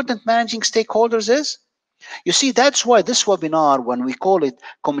how important managing stakeholders is? You see, that's why this webinar, when we call it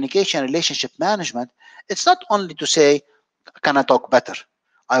communication relationship management, it's not only to say, can I talk better?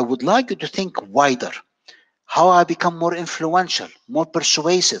 I would like you to think wider. How I become more influential, more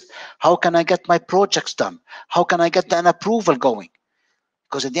persuasive? How can I get my projects done? How can I get an approval going?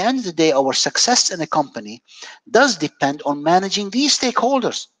 Because at the end of the day, our success in a company does depend on managing these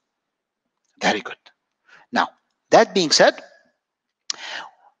stakeholders. Very good. Now, that being said,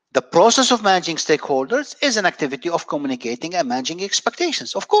 the process of managing stakeholders is an activity of communicating and managing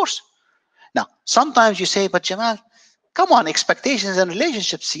expectations, of course. Now, sometimes you say, but Jamal, come on, expectations and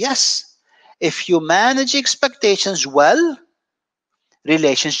relationships. Yes. If you manage expectations well,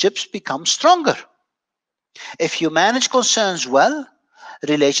 relationships become stronger. If you manage concerns well,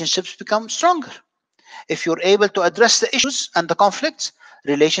 relationships become stronger. If you're able to address the issues and the conflicts,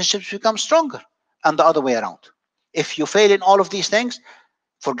 relationships become stronger, and the other way around. If you fail in all of these things,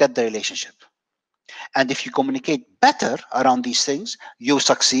 forget the relationship. And if you communicate better around these things, you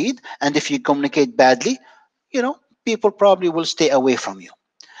succeed. And if you communicate badly, people probably will stay away from you.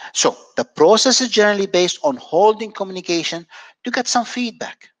 So the process is generally based on holding communication to get some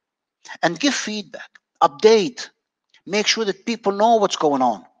feedback and give feedback, update, make sure that people know what's going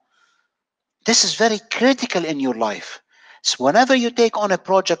on. This is very critical in your life. So whenever you take on a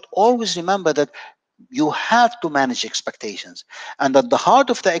project, always remember that you have to manage expectations. And at the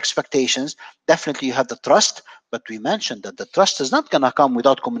heart of the expectations, definitely you have the trust, but we mentioned that the trust is not going to come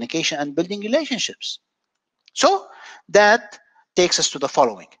without communication and building relationships. So that takes us to the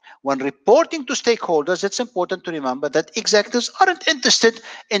following. When reporting to stakeholders, it's important to remember that executives aren't interested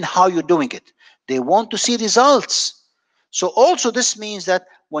in how you're doing it. They want to see results. So also this means that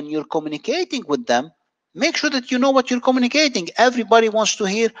when you're communicating with them, make sure that you know what you're communicating. Everybody wants to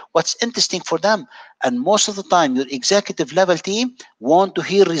hear what's interesting for them. And most of the time, your executive level team want to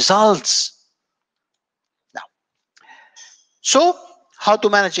hear results. Now, so how to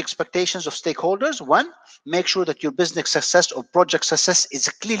manage expectations of stakeholders? One, make sure that your business success or project success is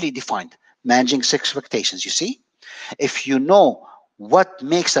clearly defined. Managing expectations, you see? If you know what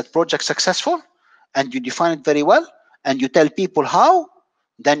makes that project successful and you define it very well and you tell people how,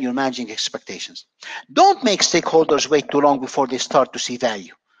 then you're managing expectations. Don't make stakeholders wait too long before they start to see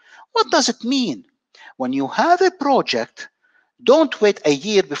value. What does it mean? When you have a project, don't wait a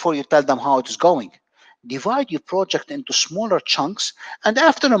year before you tell them how it is going. Divide your project into smaller chunks, and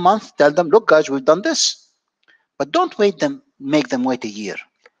after a month, tell them, look, guys, we've done this. But don't make them wait a year.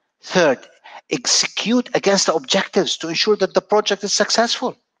 Third, execute against the objectives to ensure that the project is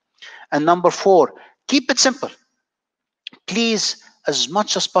successful. And number four, keep it simple. Please, as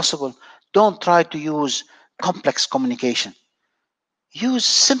much as possible, don't try to use complex communication. Use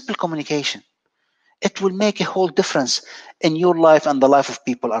simple communication. It will make a whole difference in your life and the life of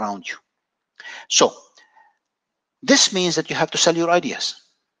people around you. So, this means that you have to sell your ideas.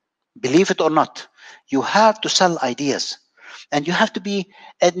 Believe it or not, you have to sell ideas. And you have to be,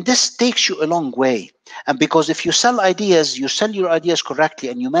 and this takes you a long way. And because if you sell ideas, you sell your ideas correctly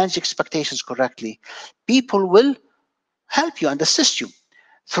and you manage expectations correctly, people will help you and assist you.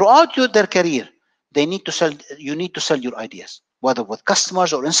 Throughout their career, you need to sell your ideas, whether with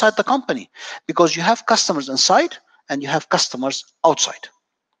customers or inside the company, because you have customers inside and you have customers outside.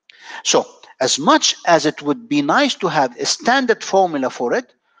 So, as much as it would be nice to have a standard formula for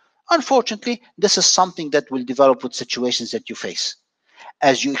it, unfortunately, this is something that will develop with situations that you face.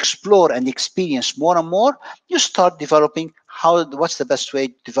 As you explore and experience more and more, you start developing what's the best way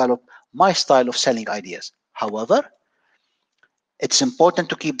to develop my style of selling ideas. However, it's important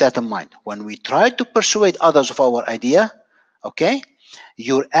to keep that in mind. When we try to persuade others of our idea, okay,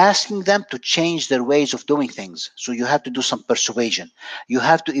 you're asking them to change their ways of doing things. So you have to do some persuasion. You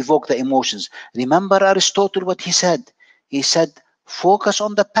have to evoke the emotions. Remember Aristotle, what he said? He said, focus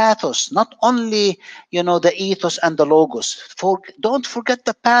on the pathos, not only, the ethos and the logos. Don't forget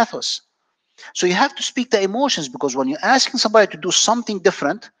the pathos. So you have to speak the emotions, because when you're asking somebody to do something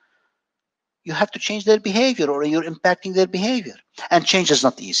different, you have to change their behavior, or you're impacting their behavior. And change is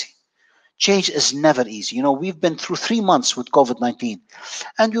not easy. Change is never easy. We've been through 3 months with COVID-19,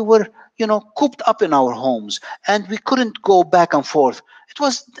 and we were, cooped up in our homes, and we couldn't go back and forth. It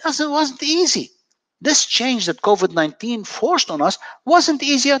wasn't easy. This change that COVID-19 forced on us wasn't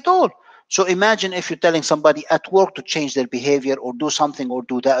easy at all. So imagine if you're telling somebody at work to change their behavior or do something, or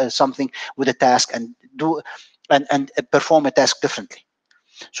do something with a task and perform a task differently.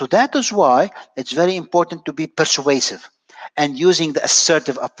 So that is why it's very important to be persuasive and using the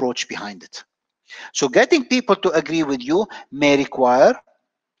assertive approach behind it. So getting people to agree with you may require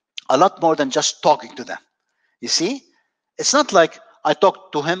a lot more than just talking to them. You see, it's not like I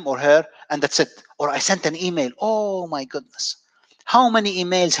talked to him or her and that's it, or I sent an email. Oh my goodness. How many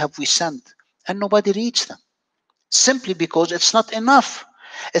emails have we sent and nobody reads them? Simply because it's not enough.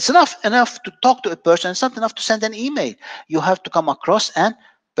 It's enough to talk to a person. It's not enough to send an email. You have to come across and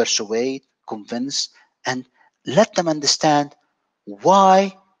persuade, convince, and let them understand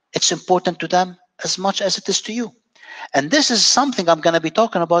why it's important to them as much as it is to you. And this is something I'm going to be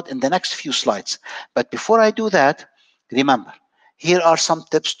talking about in the next few slides. But before I do that, remember, here are some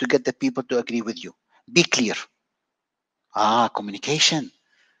tips to get the people to agree with you. Be clear. Communication.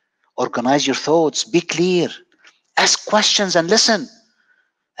 Organize your thoughts. Be clear. Ask questions and listen.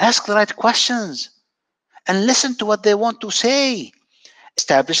 Ask the right questions and listen to what they want to say.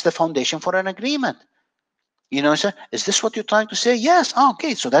 Establish the foundation for an agreement. Is this what you're trying to say? Yes.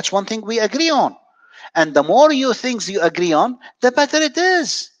 Okay, so that's one thing we agree on. And the more things you agree on, the better it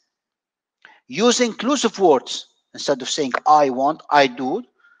is. Use inclusive words. Instead of saying I want, I do,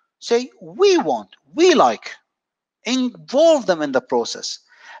 say we want, we like. Involve them in the process.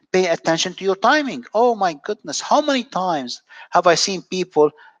 Pay attention to your timing. Oh my goodness, how many times have I seen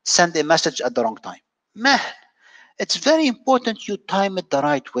people send a message at the wrong time? Man, it's very important you time it the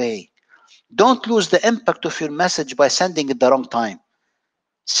right way. Don't lose the impact of your message by sending it the wrong time.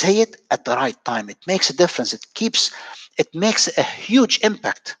 Say it at the right time. It makes a difference. It makes a huge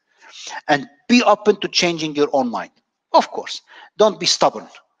impact. And be open to changing your own mind. Of course, don't be stubborn,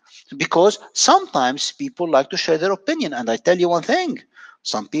 because sometimes people like to share their opinion. And I tell you one thing,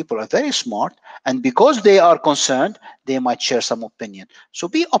 some people are very smart, and because they are concerned, they might share some opinion. So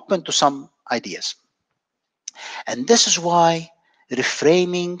be open to some ideas. And this is why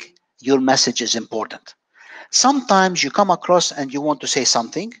reframing your message is important. Sometimes you come across and you want to say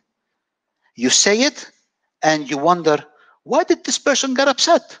something, you say it, and you wonder, why did this person get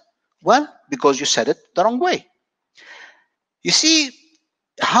upset? Well, because you said it the wrong way. You see,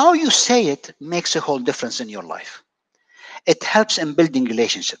 how you say it makes a whole difference in your life. It helps in building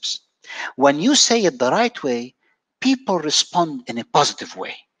relationships. When you say it the right way, people respond in a positive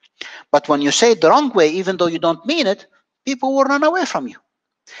way. But when you say it the wrong way, even though you don't mean it, people will run away from you.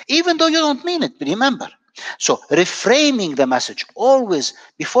 Even though you don't mean it, remember. So reframing the message always,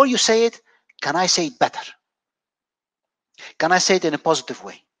 before you say it, can I say it better? Can I say it in a positive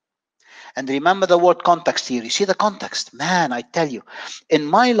way? And remember the word context here. You see the context. Man, I tell you, in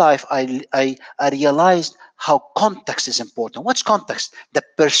my life, I realized how context is important. What's context? The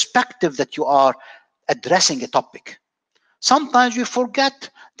perspective that you are addressing a topic. Sometimes we forget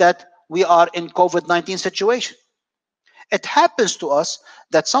that we are in COVID-19 situation. It happens to us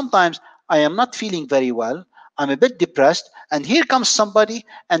that sometimes I am not feeling very well. I'm a bit depressed. And here comes somebody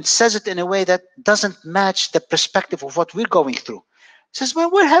and says it in a way that doesn't match the perspective of what we're going through. Says, well,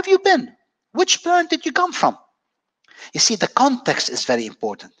 where have you been? Which planet did you come from? You see, the context is very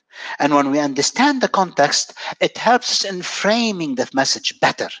important. And when we understand the context, it helps us in framing the message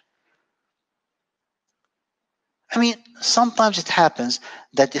better. I mean, sometimes it happens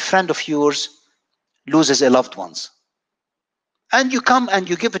that a friend of yours loses a loved one. And you come and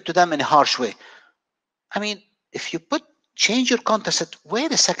you give it to them in a harsh way. I mean, if you change your context,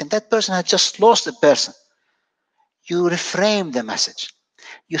 wait a second, that person had just lost a person. You reframe the message.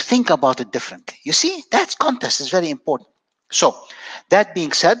 You think about it differently. You see, that context is very important. So, that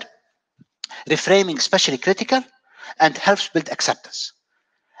being said, reframing is especially critical and helps build acceptance.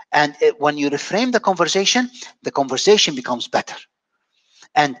 And when you reframe the conversation becomes better.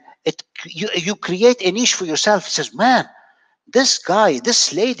 And you create a niche for yourself. It says, man, this guy,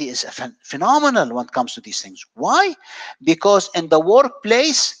 this lady is phenomenal when it comes to these things. Why? Because in the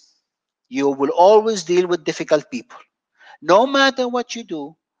workplace, you will always deal with difficult people. No matter what you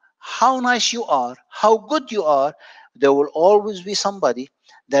do, how nice you are, how good you are, there will always be somebody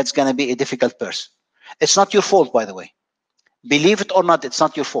that's going to be a difficult person. It's not your fault, by the way. Believe it or not, it's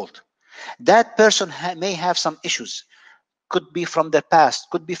not your fault. That person may have some issues. Could be from their past,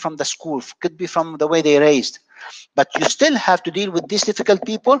 could be from the school, could be from the way they raised. But you still have to deal with these difficult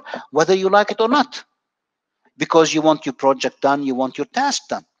people, whether you like it or not, because you want your project done, you want your task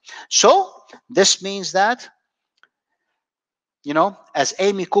done. So this means that, as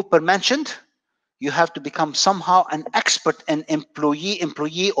Amy Cooper mentioned, you have to become somehow an expert in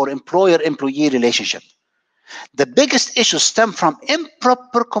employee or employer-employee relationship. The biggest issues stem from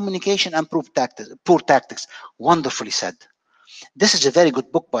improper communication and poor tactics. Wonderfully said. This is a very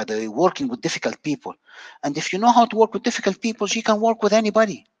good book, by the way, Working with Difficult People. And if you know how to work with difficult people, you can work with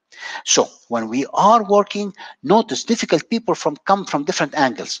anybody. So when we are working, notice difficult people come from different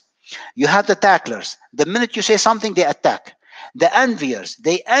angles. You have the tacklers. The minute you say something, they attack. The enviers,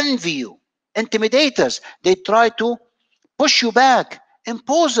 they envy you. Intimidators, they try to push you back.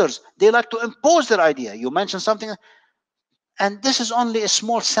 Imposers, they like to impose their idea. You mention something, and this is only a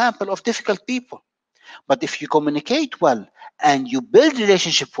small sample of difficult people. But if you communicate well and you build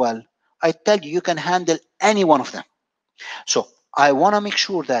relationship well, I tell you, you can handle any one of them. So I want to make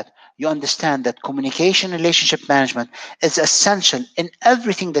sure that you understand that communication, relationship management is essential in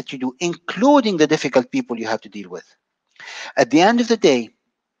everything that you do, including the difficult people you have to deal with. At the end of the day,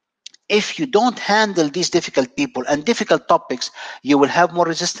 if you don't handle these difficult people and difficult topics, you will have more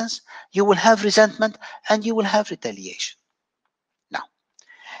resistance, you will have resentment, and you will have retaliation. Now,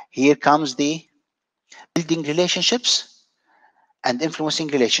 here comes the building relationships and influencing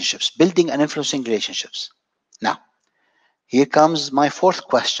relationships. Building and influencing relationships. Now, here comes my fourth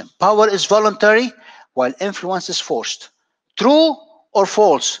question. Power is voluntary while influence is forced. True or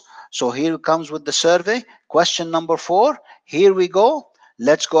false? So here it comes with the survey. Question number 4. Here we go.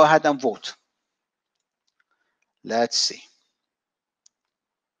 Let's go ahead and vote. Let's see.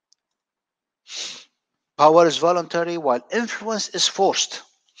 Power is voluntary while influence is forced.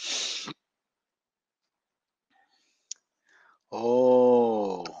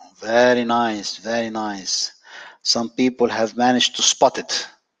 Oh, very nice, very nice. Some people have managed to spot it.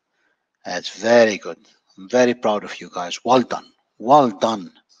 That's very good. I'm very proud of you guys. Well done. Well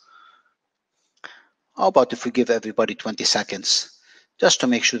done. How about if we give everybody 20 seconds just to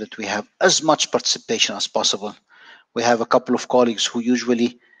make sure that we have as much participation as possible. We have a couple of colleagues who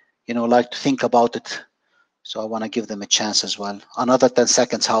usually, like to think about it. So I want to give them a chance as well. Another 10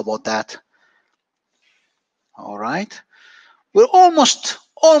 seconds. How about that? All right. We're almost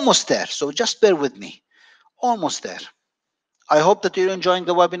there. So just bear with me. Almost there. I hope that you're enjoying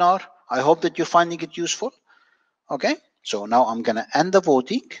the webinar. I hope that you're finding it useful. Okay. So now I'm going to end the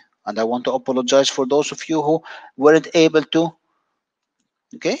voting. And I want to apologize for those of you who weren't able to.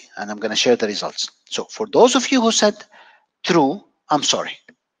 Okay. And I'm going to share the results. So for those of you who said true, I'm sorry.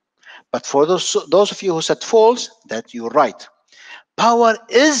 But for those of you who said false, that you're right. Power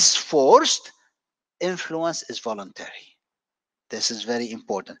is forced. Influence is voluntary. This is very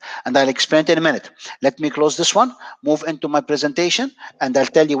important. And I'll explain it in a minute. Let me close this one, move into my presentation, and I'll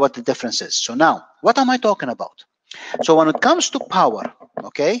tell you what the difference is. So now, what am I talking about? So when it comes to power,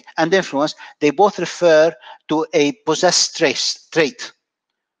 okay, and influence, they both refer to a possessed trait,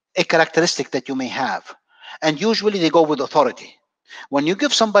 a characteristic that you may have. And usually they go with authority. When you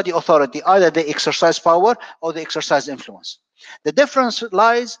give somebody authority, either they exercise power or they exercise influence. The difference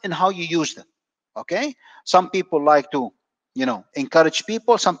lies in how you use them. Okay? Some people like to, encourage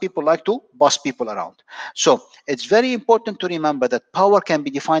people. Some people like to boss people around. So it's very important to remember that power can be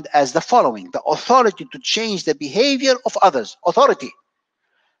defined as the following: the authority to change the behavior of others. Authority.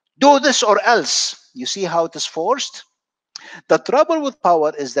 Do this or else. You see how it is forced? The trouble with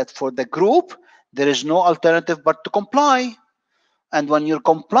power is that for the group, there is no alternative but to comply. And when you're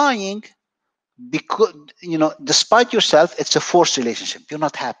complying, because despite yourself, it's a forced relationship. You're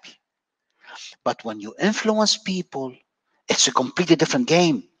not happy. But when you influence people, it's a completely different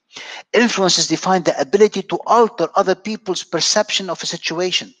game. Influence is defined the ability to alter other people's perception of a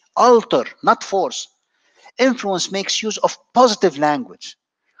situation. Alter, not force. Influence makes use of positive language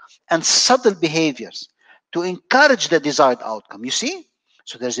and subtle behaviors to encourage the desired outcome. You see?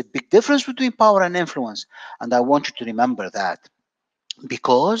 So there's a big difference between power and influence. And I want you to remember that.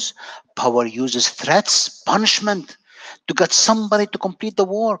 Because power uses threats, punishment to get somebody to complete the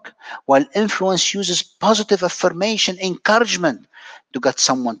work, while influence uses positive affirmation, encouragement to get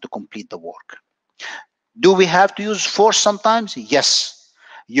someone to complete the work. Do we have to use force sometimes? Yes.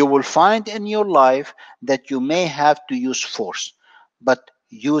 You will find in your life that you may have to use force, but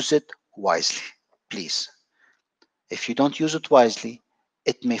use it wisely, please. If you don't use it wisely,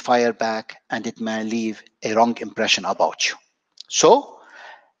 it may fire back and it may leave a wrong impression about you. So,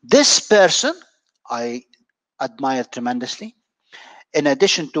 this person I admire tremendously. In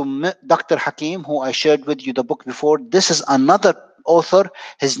addition to Dr. Hakim, who I shared with you the book before, this is another author.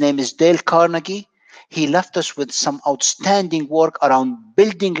 His name is Dale Carnegie. He left us with some outstanding work around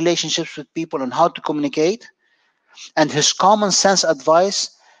building relationships with people and how to communicate. And his common sense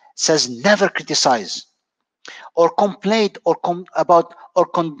advice says never criticize or complain or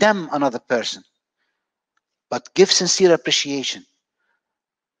condemn another person, but give sincere appreciation.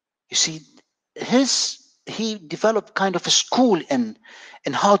 You see, he developed kind of a school in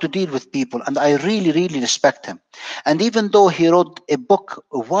how to deal with people, and I really, really respect him. And even though he wrote a book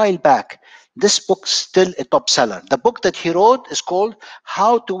a while back, this book's still a top seller. The book that he wrote is called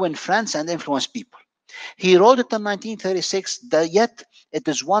How to Win Friends and Influence People. He wrote it in 1936, yet it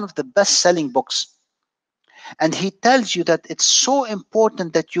is one of the best-selling books. And he tells you that it's so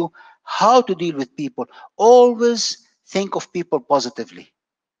important that how to deal with people. Always think of people positively.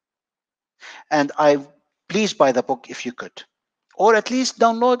 And please buy the book if you could, or at least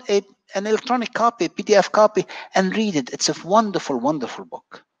download an electronic copy, PDF copy, and read it. It's a wonderful, wonderful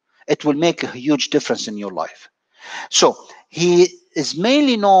book. It will make a huge difference in your life. So he is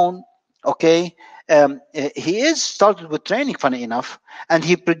mainly known, okay, he is started with training, funny enough, and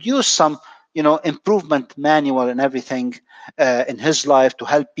he produced some, improvement manual and everything in his life to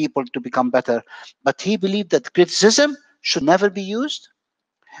help people to become better. But he believed that criticism should never be used,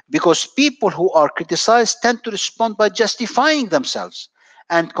 because people who are criticized tend to respond by justifying themselves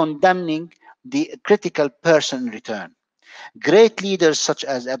and condemning the critical person in return. Great leaders such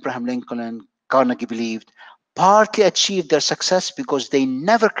as Abraham Lincoln and Carnegie believed partly achieved their success because they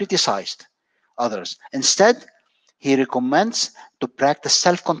never criticized others. Instead, He recommends to practice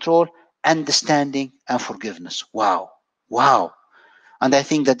self-control, understanding, and forgiveness. Wow. Wow. And I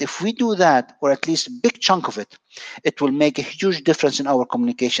think that if we do that, or at least a big chunk of it, it will make a huge difference in our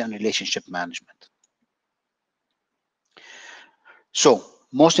communication and relationship management. So,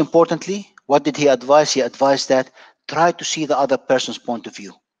 most importantly, what did he advise? He advised that try to see the other person's point of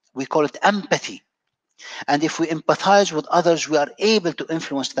view. We call it empathy. And if we empathize with others, we are able to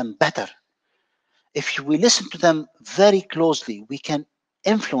influence them better. If we listen to them very closely, we can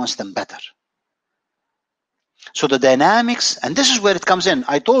influence them better. So the dynamics, and this is where it comes in.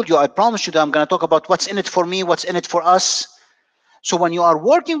 I told you, I promised you that I'm going to talk about what's in it for me, what's in it for us. So when you are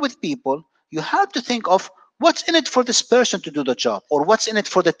working with people, you have to think of what's in it for this person to do the job, or what's in it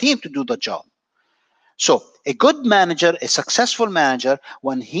for the team to do the job. So a good manager, a successful manager,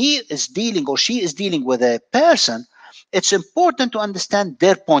 when he is dealing or she is dealing with a person, it's important to understand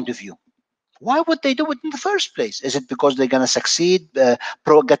their point of view. Why would they do it in the first place? Is it because they're going to succeed,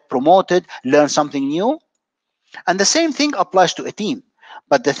 get promoted, learn something new? And the same thing applies to a team.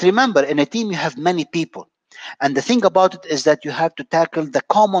 But remember, in a team, you have many people. And the thing about it is that you have to tackle the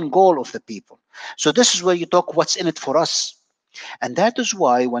common goal of the people. So this is where you talk what's in it for us. And that is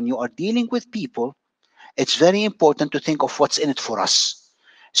why when you are dealing with people, it's very important to think of what's in it for us.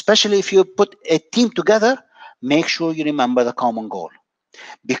 Especially if you put a team together, make sure you remember the common goal.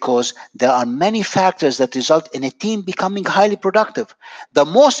 Because there are many factors that result in a team becoming highly productive. The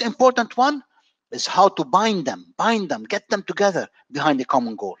most important one is how to bind them, get them together behind a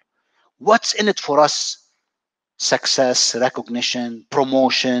common goal. What's in it for us? Success, recognition,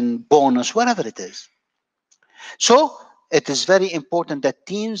 promotion, bonus, whatever it is. So it is very important that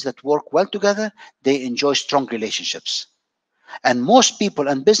teams that work well together, they enjoy strong relationships. And most people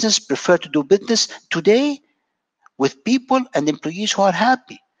and business prefer to do business today with people and employees who are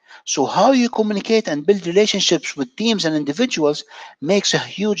happy. So how you communicate and build relationships with teams and individuals makes a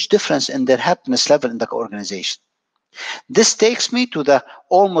huge difference in their happiness level in the organization. This takes me to the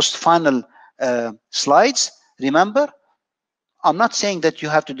almost final slides. Remember, I'm not saying that you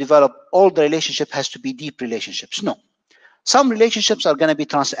have to develop all the relationship has to be deep relationships. No. Some relationships are going to be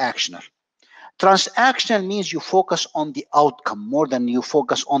transactional. Transactional means you focus on the outcome more than you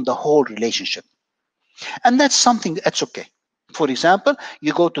focus on the whole relationship. And that's something that's okay. For example,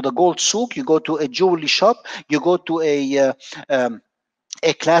 you go to the gold souk, you go to a jewelry shop, you go to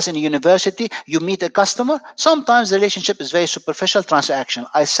a class in a university, you meet a customer. Sometimes the relationship is very superficial, transactional.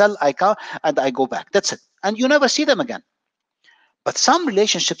 I sell, I come, and I go back. That's it. And you never see them again. But some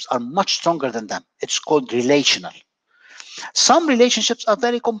relationships are much stronger than them. It's called relational. Some relationships are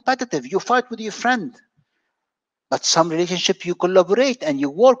very competitive. You fight with your friend. But some relationships you collaborate and you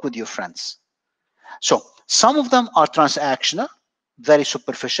work with your friends. So some of them are transactional, very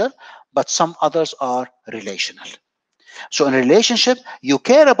superficial, but some others are relational. So in a relationship, you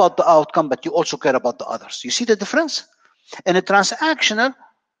care about the outcome, but you also care about the others. You see the difference? In a transactional,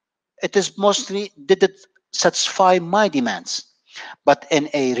 it is mostly, did it satisfy my demands? But in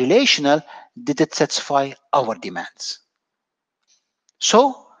a relational, did it satisfy our demands?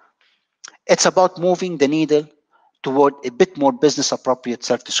 So it's about moving the needle toward a bit more business appropriate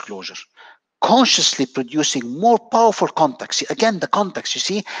self-disclosure. Consciously producing more powerful context. Again, the context, you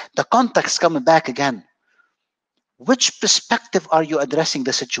see, the context coming back again. Which perspective are you addressing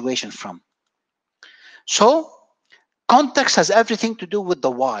the situation from? So, context has everything to do with the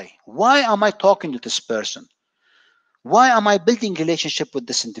why. Why am I talking to this person? Why am I building relationship with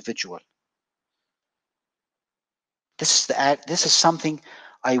this individual? This is something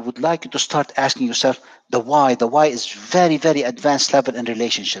I would like you to start asking yourself, the why. The why is very, very advanced level in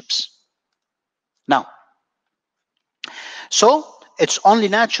relationships. Now, so it's only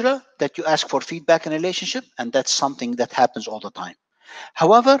natural that you ask for feedback in a relationship, and that's something that happens all the time.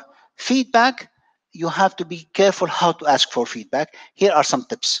 However, feedback, you have to be careful how to ask for feedback. Here are some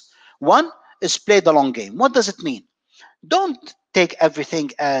tips. One is play the long game. What does it mean? Don't take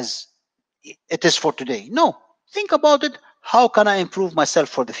everything as it is for today. No, think about it. How can I improve myself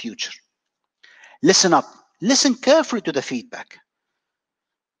for the future? Listen up. Listen carefully to the feedback.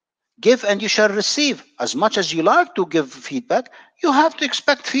 Give and you shall receive. As much as you like to give feedback, you have to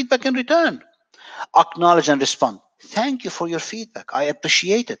expect feedback in return. Acknowledge and respond. Thank you for your feedback. I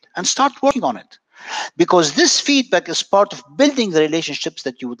appreciate it. And start working on it. Because this feedback is part of building the relationships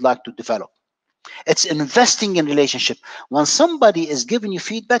that you would like to develop. It's investing in relationship. When somebody is giving you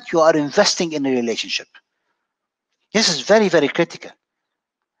feedback, you are investing in a relationship. This is very, very critical.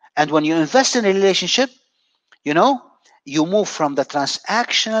 And when you invest in a relationship, you move from the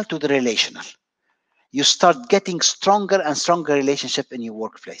transactional to the relational. You start getting stronger and stronger relationship in your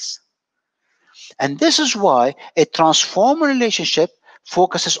workplace. And this is why a transformer relationship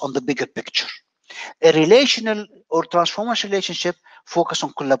focuses on the bigger picture. A relational or transformation relationship focus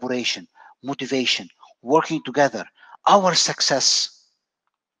on collaboration, motivation, working together, our success.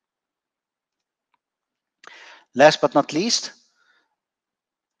 Last but not least,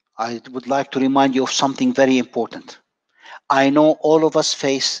 I would like to remind you of something very important. I know all of us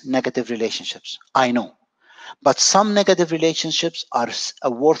face negative relationships. I know. But some negative relationships are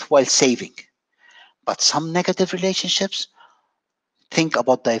worthwhile saving. But some negative relationships, think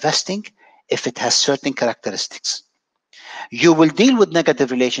about divesting if it has certain characteristics. You will deal with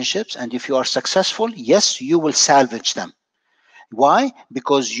negative relationships, and if you are successful, yes, you will salvage them. Why?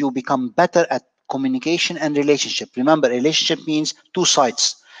 Because you become better at communication and relationship. Remember, relationship means two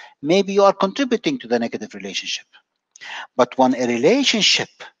sides. Maybe you are contributing to the negative relationship. But when a relationship,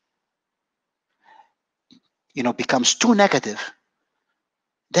 becomes too negative,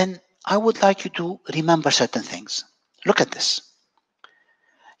 then I would like you to remember certain things. Look at this.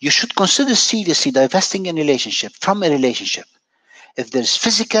 You should consider seriously divesting a relationship from a relationship if there's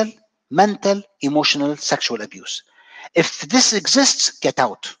physical, mental, emotional, sexual abuse. If this exists, get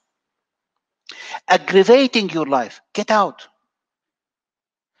out. Aggravating your life, get out.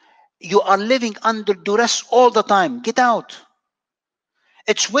 You are living under duress all the time, get out.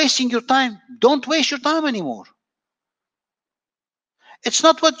 It's wasting your time. Don't waste your time anymore. It's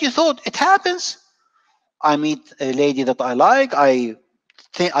not what you thought. It happens. I meet a lady that I like. I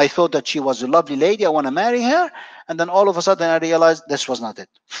thought that she was a lovely lady. I want to marry her. And then all of a sudden I realized this was not it.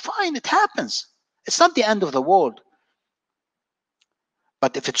 Fine, it happens. It's not the end of the world.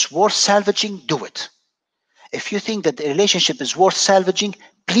 But if it's worth salvaging, do it. If you think that the relationship is worth salvaging,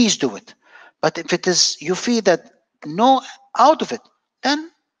 please do it. But if it is, you feel that no out of it,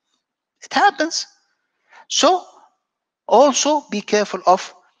 then it happens. So also be careful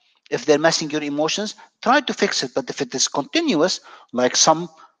of if they're messing your emotions, try to fix it. But if it is continuous, like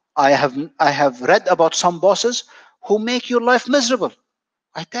I have read about some bosses who make your life miserable.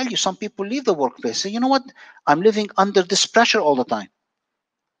 I tell you, some people leave the workplace. Say, you know what? I'm living under this pressure all the time.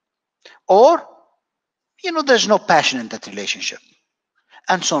 Or, there's no passion in that relationship.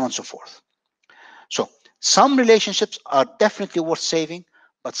 And so on and so forth. So some relationships are definitely worth saving,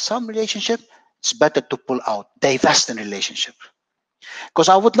 but some relationships, it's better to pull out, divest in relationship. Because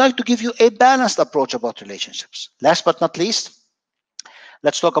I would like to give you a balanced approach about relationships. Last but not least,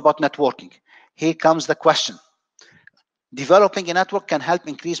 let's talk about networking. Here comes the question. Developing a network can help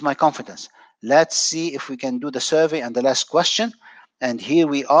increase my confidence. Let's see if we can do the survey and the last question. And here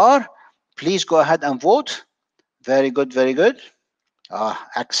we are. Please go ahead and vote. Very good, very good.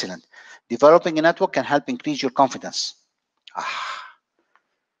 Excellent. Developing a network can help increase your confidence.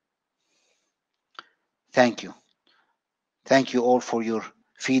 Thank you. Thank you all for your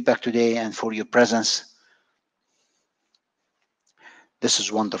feedback today and for your presence. This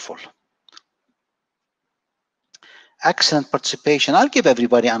is wonderful. Excellent participation. I'll give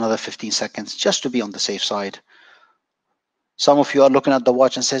everybody another 15 seconds just to be on the safe side. Some of you are looking at the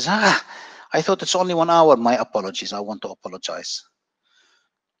watch and says, I thought it's only 1 hour. My apologies. I want to apologize.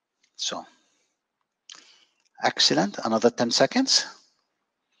 So, excellent. Another 10 seconds.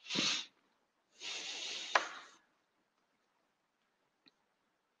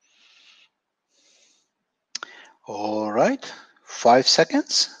 All right. 5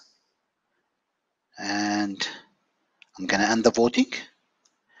 seconds. And I'm going to end the voting.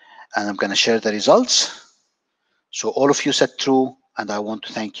 And I'm going to share the results. So all of you said true, and I want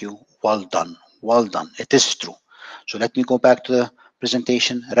to thank you. Well done. Well done. It is true. So let me go back to the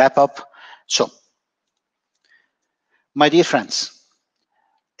presentation, wrap up. So, my dear friends,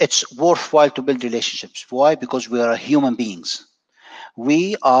 it's worthwhile to build relationships. Why? Because we are human beings.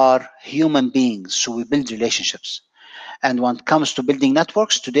 We are human beings, so we build relationships. And when it comes to building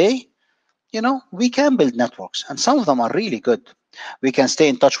networks today, we can build networks, and some of them are really good. We can stay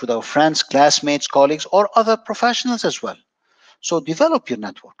in touch with our friends, classmates, colleagues, or other professionals as well. So develop your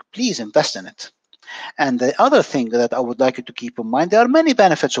network. Please invest in it. And the other thing that I would like you to keep in mind, there are many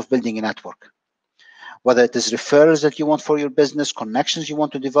benefits of building a network. Whether it is referrals that you want for your business, connections you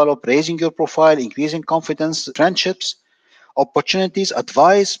want to develop, raising your profile, increasing confidence, friendships, opportunities,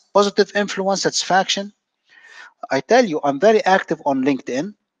 advice, positive influence, satisfaction. I tell you, I'm very active on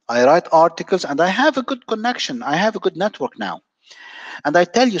LinkedIn. I write articles and I have a good connection. I have a good network now. And I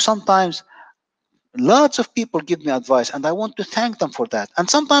tell you, sometimes lots of people give me advice and I want to thank them for that. And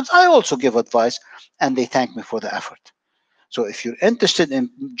sometimes I also give advice and they thank me for the effort. So if you're interested in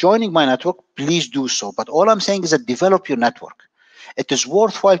joining my network, please do so. But all I'm saying is that develop your network. It is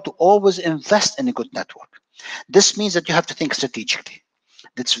worthwhile to always invest in a good network. This means that you have to think strategically.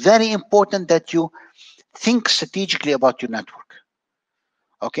 It's very important that you think strategically about your network.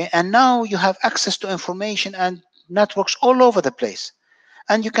 Okay, and now you have access to information and networks all over the place,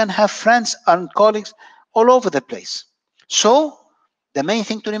 and you can have friends and colleagues all over the place. So the main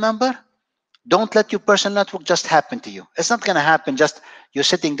thing to remember, don't let your personal network just happen to you. It's not going to happen just you're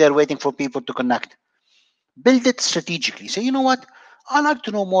sitting there waiting for people to connect. Build it strategically. Say, you know what, I like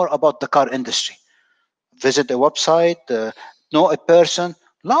to know more about the car industry. Visit a website, know a person.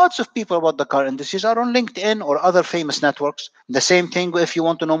 Lots of people about the car industries are on LinkedIn or other famous networks. The same thing if you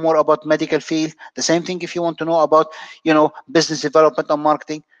want to know more about medical field. The same thing if you want to know about, business development or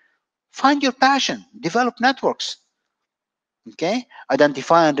marketing. Find your passion, develop networks. Okay,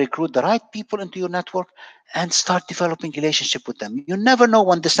 identify and recruit the right people into your network and start developing relationship with them. You never know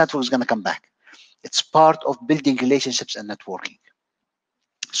when this network is going to come back. It's part of building relationships and networking.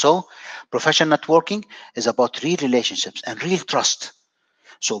 So professional networking is about real relationships and real trust.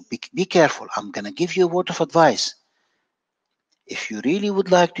 So be careful. I'm going to give you a word of advice. If you really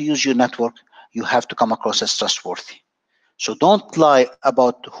would like to use your network, you have to come across as trustworthy. So don't lie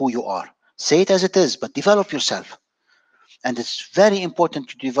about who you are. Say it as it is, but develop yourself. And it's very important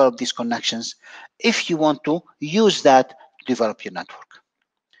to develop these connections if you want to use that to develop your network.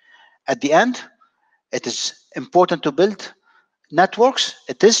 At the end, it is important to build networks.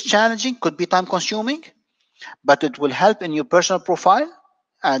 It is challenging, could be time consuming, but it will help in your personal profile.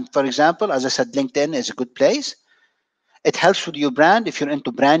 And for example, as I said, LinkedIn is a good place. It helps with your brand if you're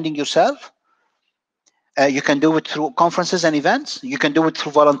into branding yourself. You can do it through conferences and events. You can do it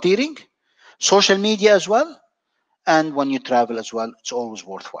through volunteering, social media as well. And when you travel as well, it's always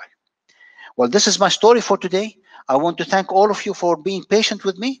worthwhile. Well, this is my story for today. I want to thank all of you for being patient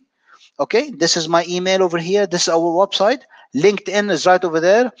with me. Okay, this is my email over here. This is our website. LinkedIn is right over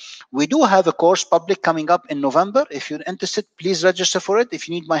there. We do have a course public coming up in November. If you're interested, please register for it. If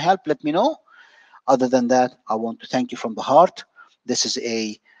you need my help, let me know. Other than that, I want to thank you from the heart. This is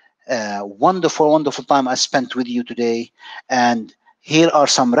a wonderful, wonderful time I spent with you today. And here are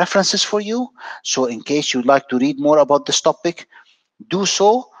some references for you. So in case you'd like to read more about this topic, do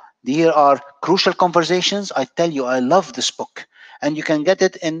so. Here are crucial conversations. I tell you, I love this book. And you can get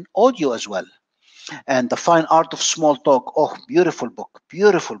it in audio as well. And The Fine Art of Small Talk. Oh, beautiful book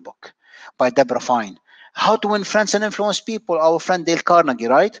by Deborah Fine. How to Win Friends and Influence People, our friend Dale Carnegie,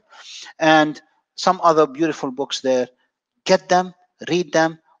 right? And some other beautiful books there. Get them, read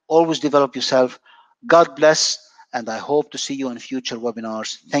them, always develop yourself. God bless, and I hope to see you in future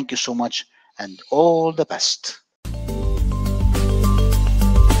webinars. Thank you so much, and all the best.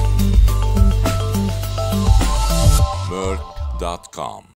 Meirc.com